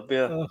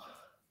Disturbia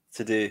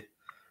today.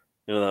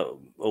 That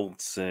old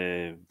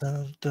Shia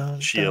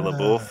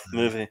LaBeouf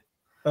movie.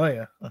 Oh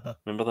yeah,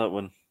 remember that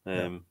one?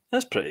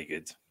 That's pretty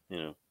good,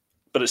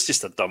 But it's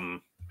just a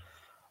dumb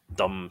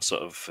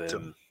sort of.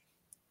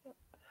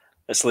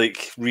 It's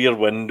like Rear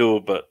Window,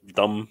 but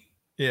dumb.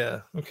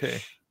 Yeah. Okay.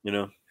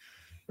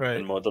 Right.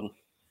 And modern.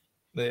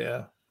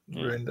 Yeah.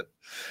 Ruined it.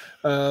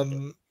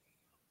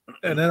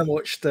 And then I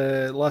watched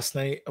last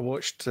night. I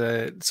watched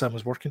Sam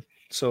Was Working,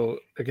 so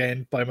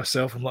again by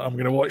myself. I'm like, I'm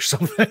going to watch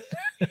something,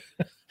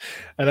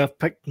 and I've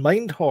picked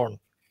Mindhorn,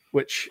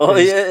 which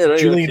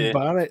is Julian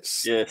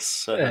Barrett's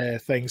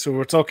thing. So we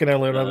were talking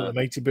earlier about the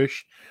Mighty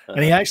Bush,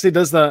 and he actually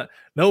does that.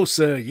 No,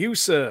 sir, you,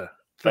 sir.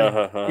 Thing.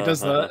 He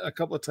does that a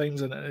couple of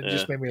times, and it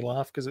just made me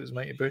laugh because it was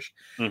Mighty Bush.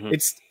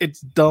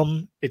 It's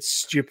dumb. It's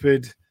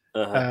stupid.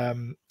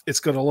 It's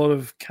got a lot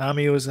of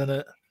cameos in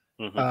it.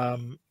 I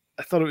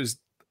thought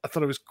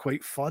it was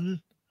quite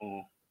fun.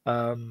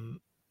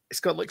 It's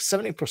got like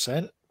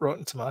 70%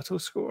 Rotten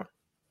Tomatoes score,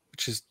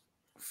 which is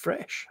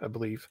fresh, I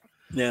believe.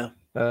 Yeah.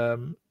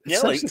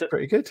 It's actually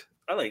pretty good.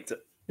 I liked it.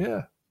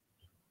 Yeah.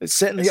 It's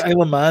set in the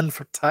Isle of Man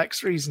for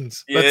tax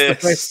reasons.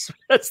 Yes.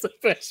 That's the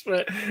best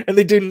bit. And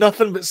they do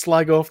nothing but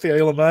slag off the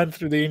Isle of Man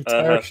through the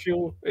entire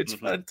show. It's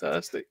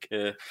fantastic.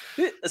 Yeah.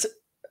 Is it...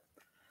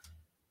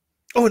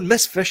 Oh, and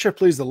Miss Fisher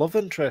plays the love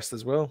interest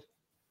as well.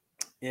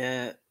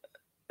 Yeah.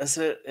 Is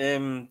it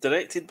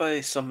directed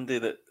by somebody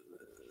that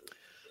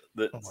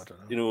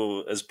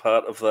as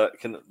part of that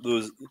kind of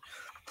those,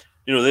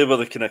 they were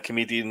the kind of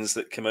comedians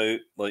that came out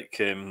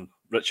like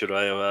Richard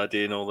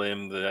Ayoade and all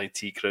them, the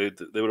IT crowd.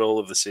 They were all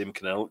of the same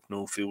kind of ilk.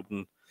 Noel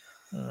Fielding,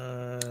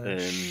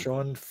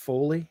 Sean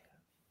Foley.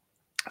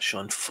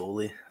 Sean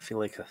Foley. I feel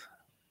like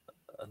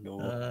I know.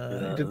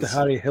 He did the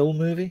Harry Hill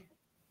movie.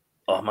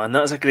 Oh man,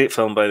 that is a great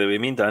film, by the way.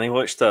 Me and Danny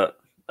watched that.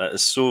 It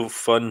is so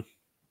fun.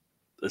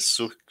 It's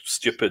so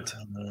stupid.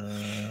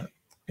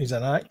 He's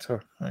an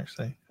actor,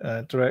 actually.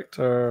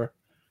 Director.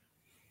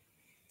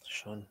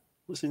 Sean.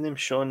 What's his name?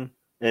 Sean.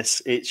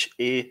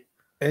 S-H-A.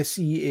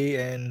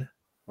 Sean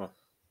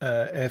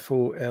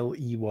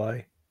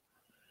Foley.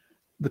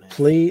 The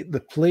play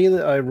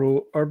that I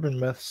wrote, Urban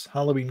Myths,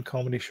 Halloween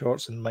Comedy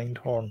Shorts, and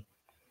Mindhorn.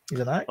 He's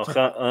an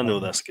actor. I know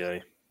this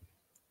guy.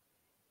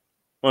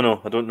 Oh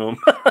no, I don't know him.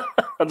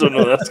 I don't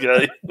know this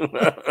guy.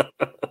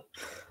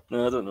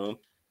 No, I don't know him.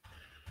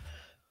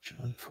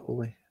 John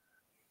Foley.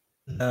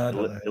 No, I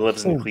don't know. He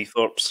lives in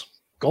Cleethorpes.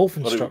 Golf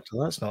instructor,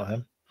 that's not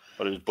him.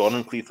 But he was born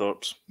in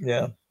Cleethorpes.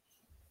 Yeah.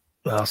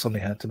 Well,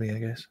 something had to be, I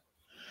guess.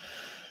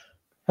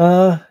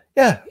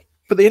 Yeah.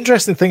 But the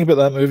interesting thing about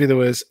that movie,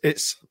 though, is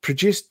it's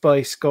produced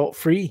by Scott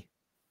Free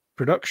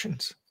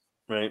Productions.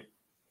 Right.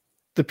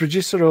 The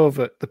producer of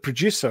it,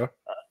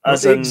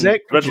 as in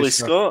Ridley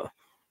Scott?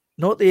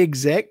 Not the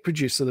exec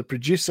producer, the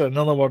producer, in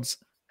other words,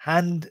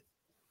 hand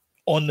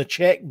on the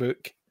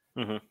checkbook,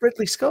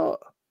 Ridley Scott.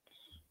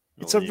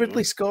 It's a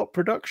Ridley Scott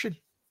production.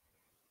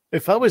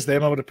 If I was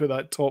them, I would have put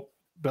that top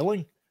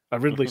billing, a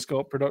Ridley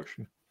Scott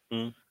production.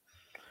 That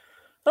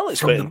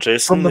looks quite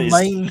interesting.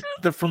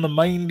 From the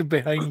mind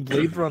behind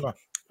Blade Runner.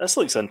 This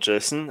looks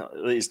interesting. That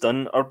he's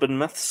done Urban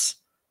Myths,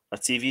 a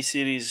TV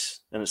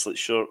series, and it's like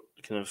short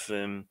kind of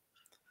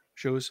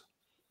shows.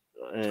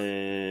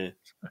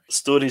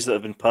 Stories that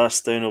have been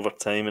passed down over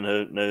time and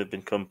have now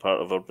become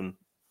part of urban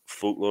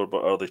folklore,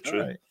 but are they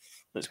true? Right.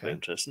 That's quite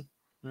interesting.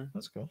 Yeah.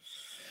 That's cool.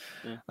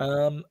 Yeah.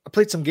 I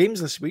played some games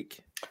this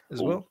week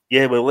as well.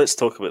 Yeah, well, let's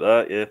talk about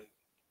that. Yeah.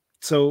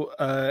 So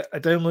I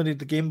downloaded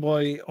the Game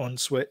Boy on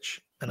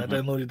Switch, and I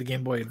downloaded the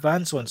Game Boy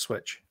Advance on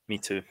Switch. Me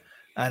too.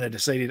 And I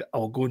decided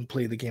I'll go and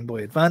play the Game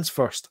Boy Advance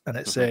first, and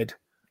it said,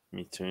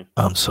 "Me too.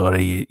 I'm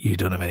sorry, you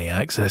don't have any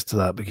access to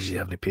that because you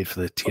haven't paid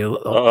for the tier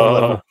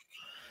level."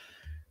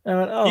 I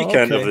went, you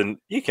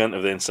can't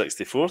have the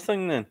N64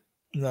 thing then.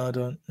 No, I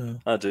don't. No.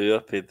 I do. I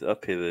pay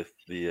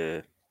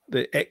the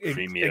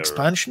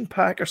expansion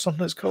pack or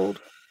something it's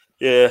called.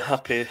 Yeah, I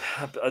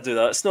do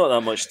that. It's not that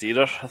much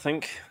dearer, I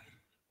think.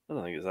 I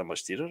don't think it's that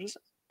much dearer, is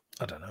it?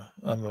 I don't know.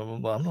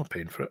 I'm not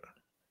paying for it.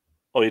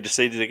 Oh, you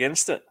decided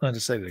against it? I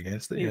decided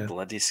against it, you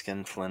bloody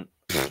skinflint.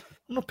 I'm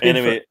not paying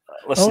for it.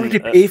 Listen, I already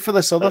pay for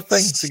this other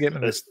thing to get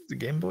me the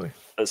Game Boy.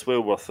 It's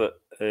well worth it.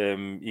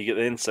 You get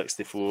the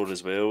N64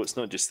 as well. It's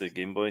not just the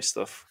Game Boy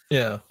stuff.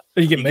 Yeah.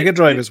 You get Mega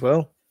Drive as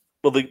well.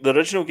 Well, the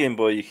original Game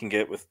Boy you can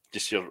get with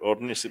just your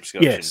ordinary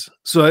subscription. Yes.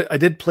 So I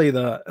did play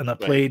that, and I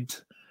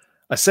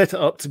set it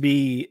up to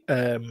be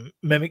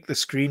mimic the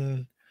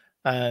screen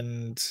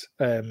and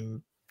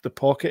the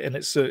pocket, and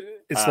it's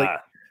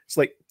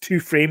like 2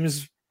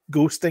 frames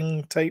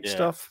ghosting type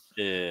stuff.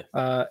 Yeah.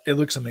 It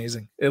looks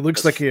amazing. It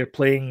looks like you're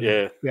playing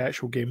the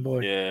actual Game Boy.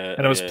 Yeah.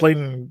 And I was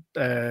playing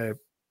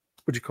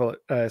what do you call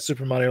it?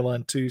 Super Mario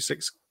Land 2,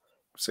 six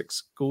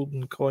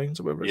golden coins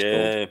or whatever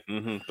it's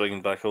called.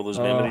 Bringing back all those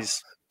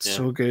memories.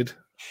 So good.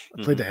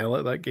 I played the hell out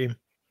of that game.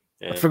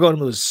 I'd forgotten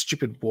those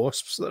stupid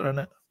wasps that are in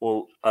it.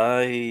 Well,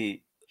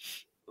 I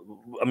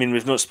mean,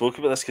 we've not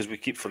spoken about this because we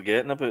keep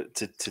forgetting about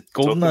to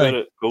talk about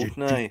it.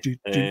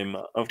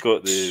 GoldenEye. I've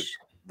got the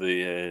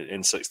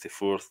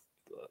N64.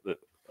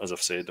 As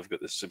I've said, I've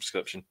got the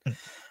subscription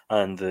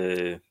and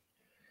the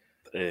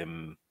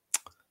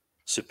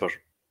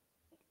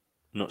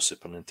not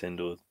Super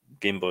Nintendo,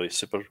 Game Boy,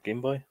 Super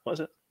Game Boy. What is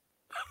it?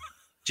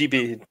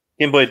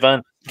 Game Boy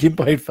Advance. Game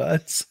Boy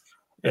Advance.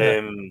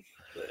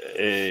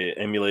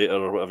 Emulator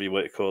or whatever you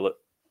want to call it.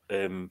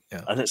 And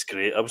it's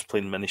great. I was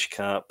playing Minish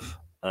Cap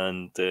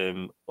and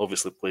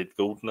obviously played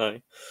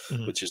GoldenEye,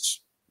 which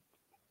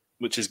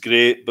is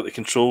great, but the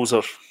controls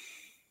are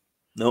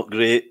not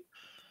great.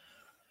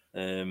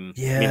 Me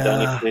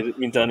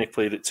and Danny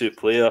played it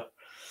 2-player.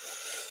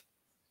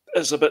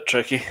 It's a bit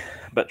tricky,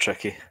 but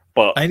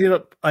I ended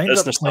up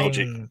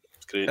nostalgic. Playing,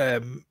 it's great.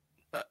 I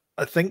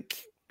think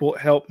what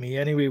helped me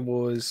anyway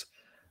was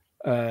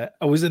I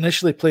was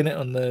initially playing it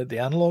on the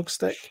analog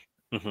stick.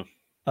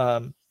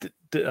 I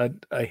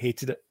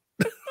hated it.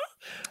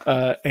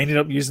 I ended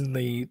up using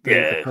the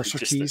cursor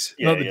keys,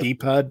 not the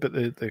D-pad, but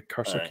the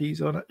cursor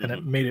keys on it, and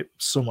it made it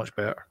so much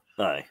better.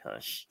 Aye,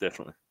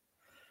 definitely.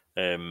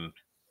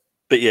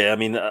 But yeah, I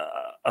mean,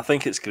 I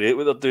think it's great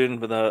what they're doing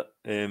with that.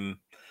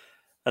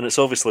 And it's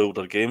obviously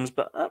older games,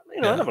 but I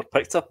never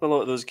picked up a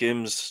lot of those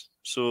games,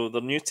 so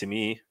they're new to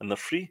me and they're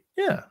free.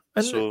 Yeah,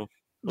 and so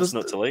what's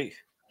not to like?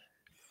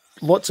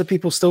 Lots of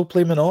people still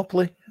play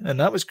Monopoly, and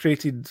that was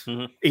created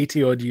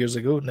 80 odd years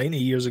ago, 90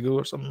 years ago,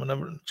 or something.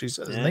 Whenever,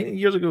 Jesus, 90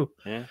 years ago.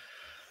 Yeah,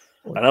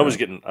 and I was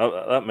getting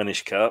that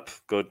Minish Cap.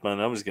 God, man,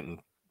 I was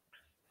getting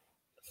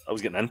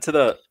into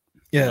that.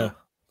 Yeah.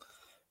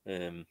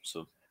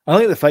 So. I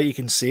like the fact you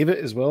can save it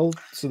as well.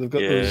 So they've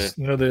got those,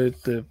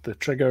 the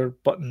trigger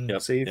button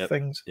save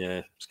things.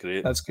 Yeah, it's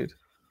great. That's good.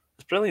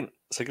 It's brilliant.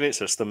 It's a great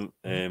system.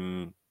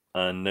 And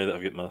now that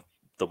I've got my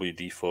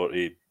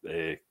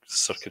WD-40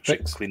 circuitry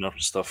cleaner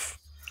stuff,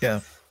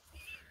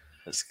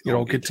 you're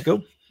all good to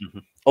go.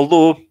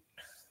 Although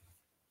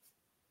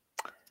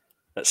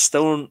it's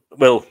still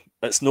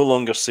it's no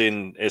longer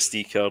saying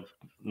SD card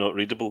not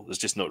readable. It's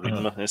just not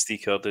reading my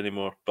SD card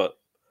anymore. But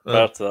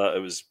prior to that, it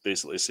was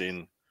basically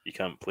saying, you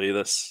can't play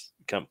this.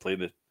 You can't play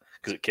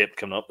because it kept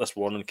coming up. This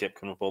warning kept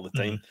coming up all the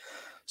time.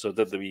 So I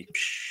did the wee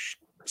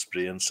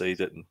spray inside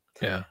it, and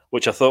Yeah.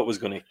 which I thought was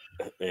going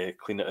to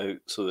clean it out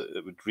so that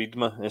it would read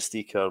my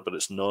SD card, but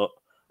it's not.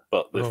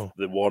 But the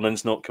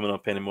warning's not coming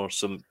up anymore.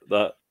 So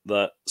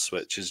that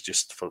switch is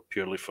just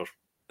purely for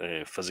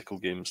physical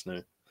games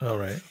now. All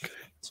right. Okay.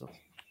 So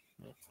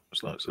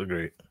it's not so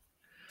great,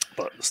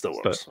 but it still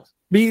works.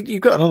 But you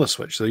got another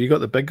switch though. You got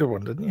the bigger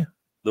one, didn't you?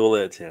 The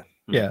OLED, yeah.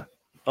 Yeah.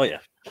 Oh yeah.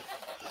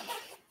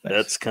 Nice.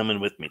 That's coming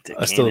with me to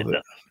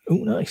Canada. Oh,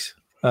 nice.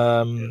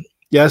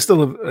 Yeah, I still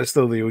have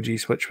the OG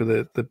Switch with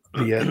the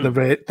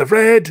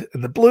red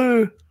and the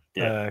blue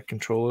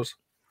controllers.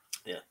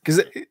 Yeah, because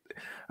I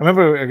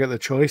remember I got the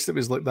choice that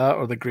was like that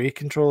or the grey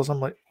controllers. I'm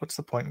like, what's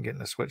the point in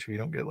getting a Switch if you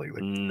don't get like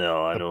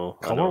the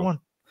color one?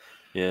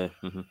 Yeah,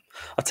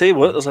 I tell you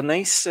what, there's a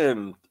nice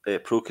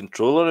Pro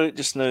controller out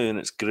just now, and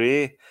it's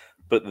grey,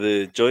 but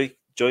the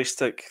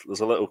joystick,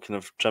 there's a little kind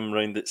of trim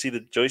around it. See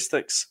the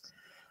joysticks?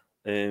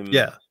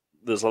 Yeah.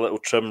 There's a little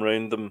trim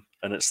around them,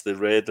 and it's the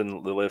red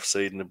on the left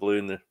side and the blue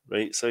on the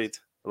right side.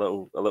 A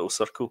little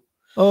circle.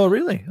 Oh,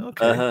 really?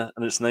 Okay.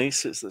 And it's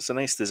nice. It's a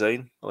nice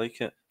design. I like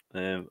it.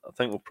 I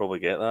think we'll probably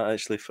get that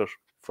actually for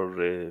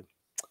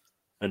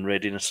in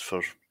readiness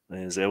for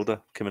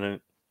Zelda coming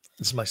out.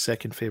 This is my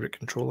second favorite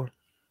controller.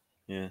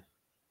 Yeah.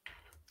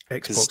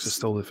 Xbox is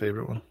still the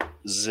favorite one.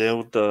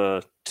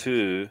 Zelda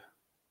 2,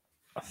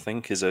 I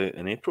think, is out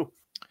in April.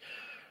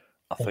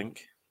 I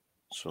think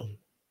so.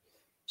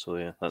 So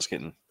yeah, that's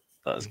getting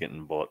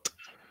bought.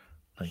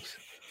 Nice.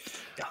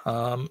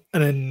 Yeah.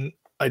 And then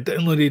I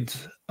downloaded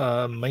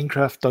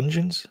Minecraft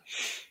Dungeons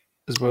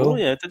as well. Oh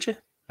yeah, did you?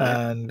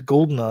 And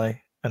GoldenEye,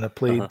 and I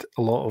played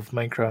a lot of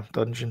Minecraft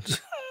Dungeons.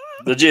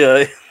 Did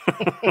you?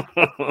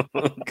 Oh,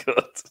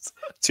 God,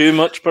 too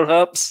much,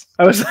 perhaps.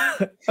 I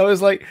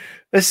was like,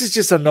 this is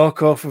just a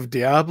knockoff of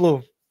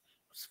Diablo.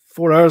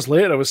 4 hours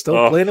later, I was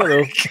still playing it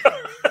though.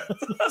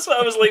 That's what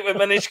I was like with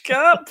Minish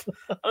Cap.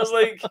 I was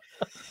like,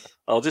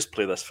 I'll just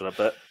play this for a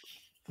bit.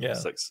 Yeah.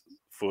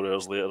 4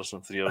 hours later or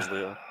 3 hours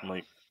later, I'm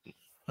like,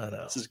 I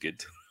know. This is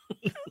good.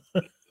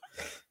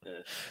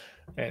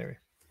 Anyway.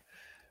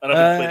 And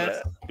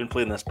I've been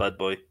playing this bad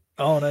boy.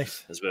 Oh,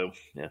 nice. As well,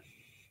 yeah.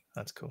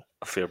 That's cool.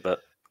 A fair bit.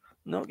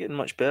 Not getting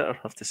much better, I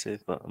have to say,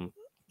 but I'm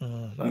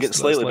getting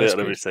slightly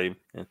better every time.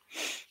 Yeah.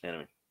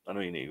 Anyway, I know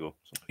you need to go.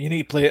 So. You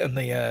need to play it in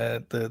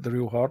the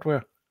real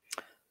hardware.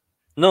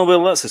 No,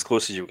 well, that's as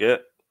close as you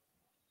get.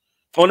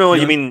 Oh no,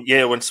 you mean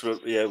once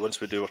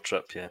we do our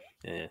trip, yeah,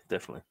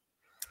 definitely.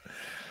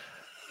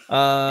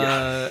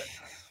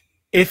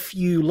 If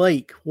you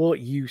like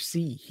what you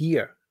see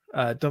here,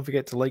 don't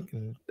forget to like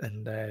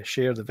and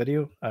share the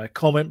video.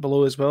 Comment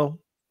below as well.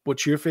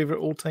 What's your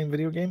favorite old-time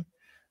video game?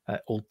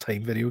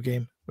 Old-time video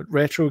game? What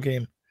retro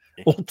game?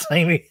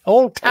 Old-timey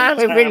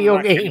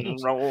video game.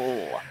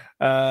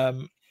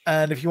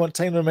 And if you want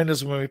time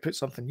reminders when we put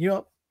something new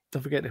up,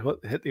 don't forget to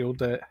hit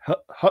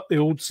the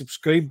old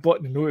subscribe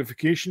button and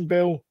notification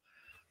bell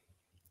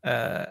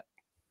down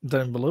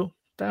below.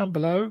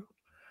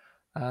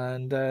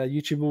 And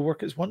YouTube will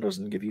work its wonders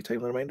and give you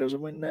time reminders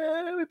of when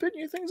we put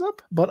new things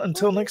up. But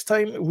until next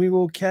time, we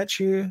will catch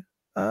you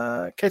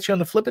on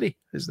the flippity,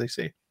 as they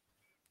say.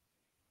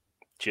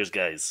 Cheers,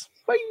 guys.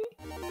 Bye.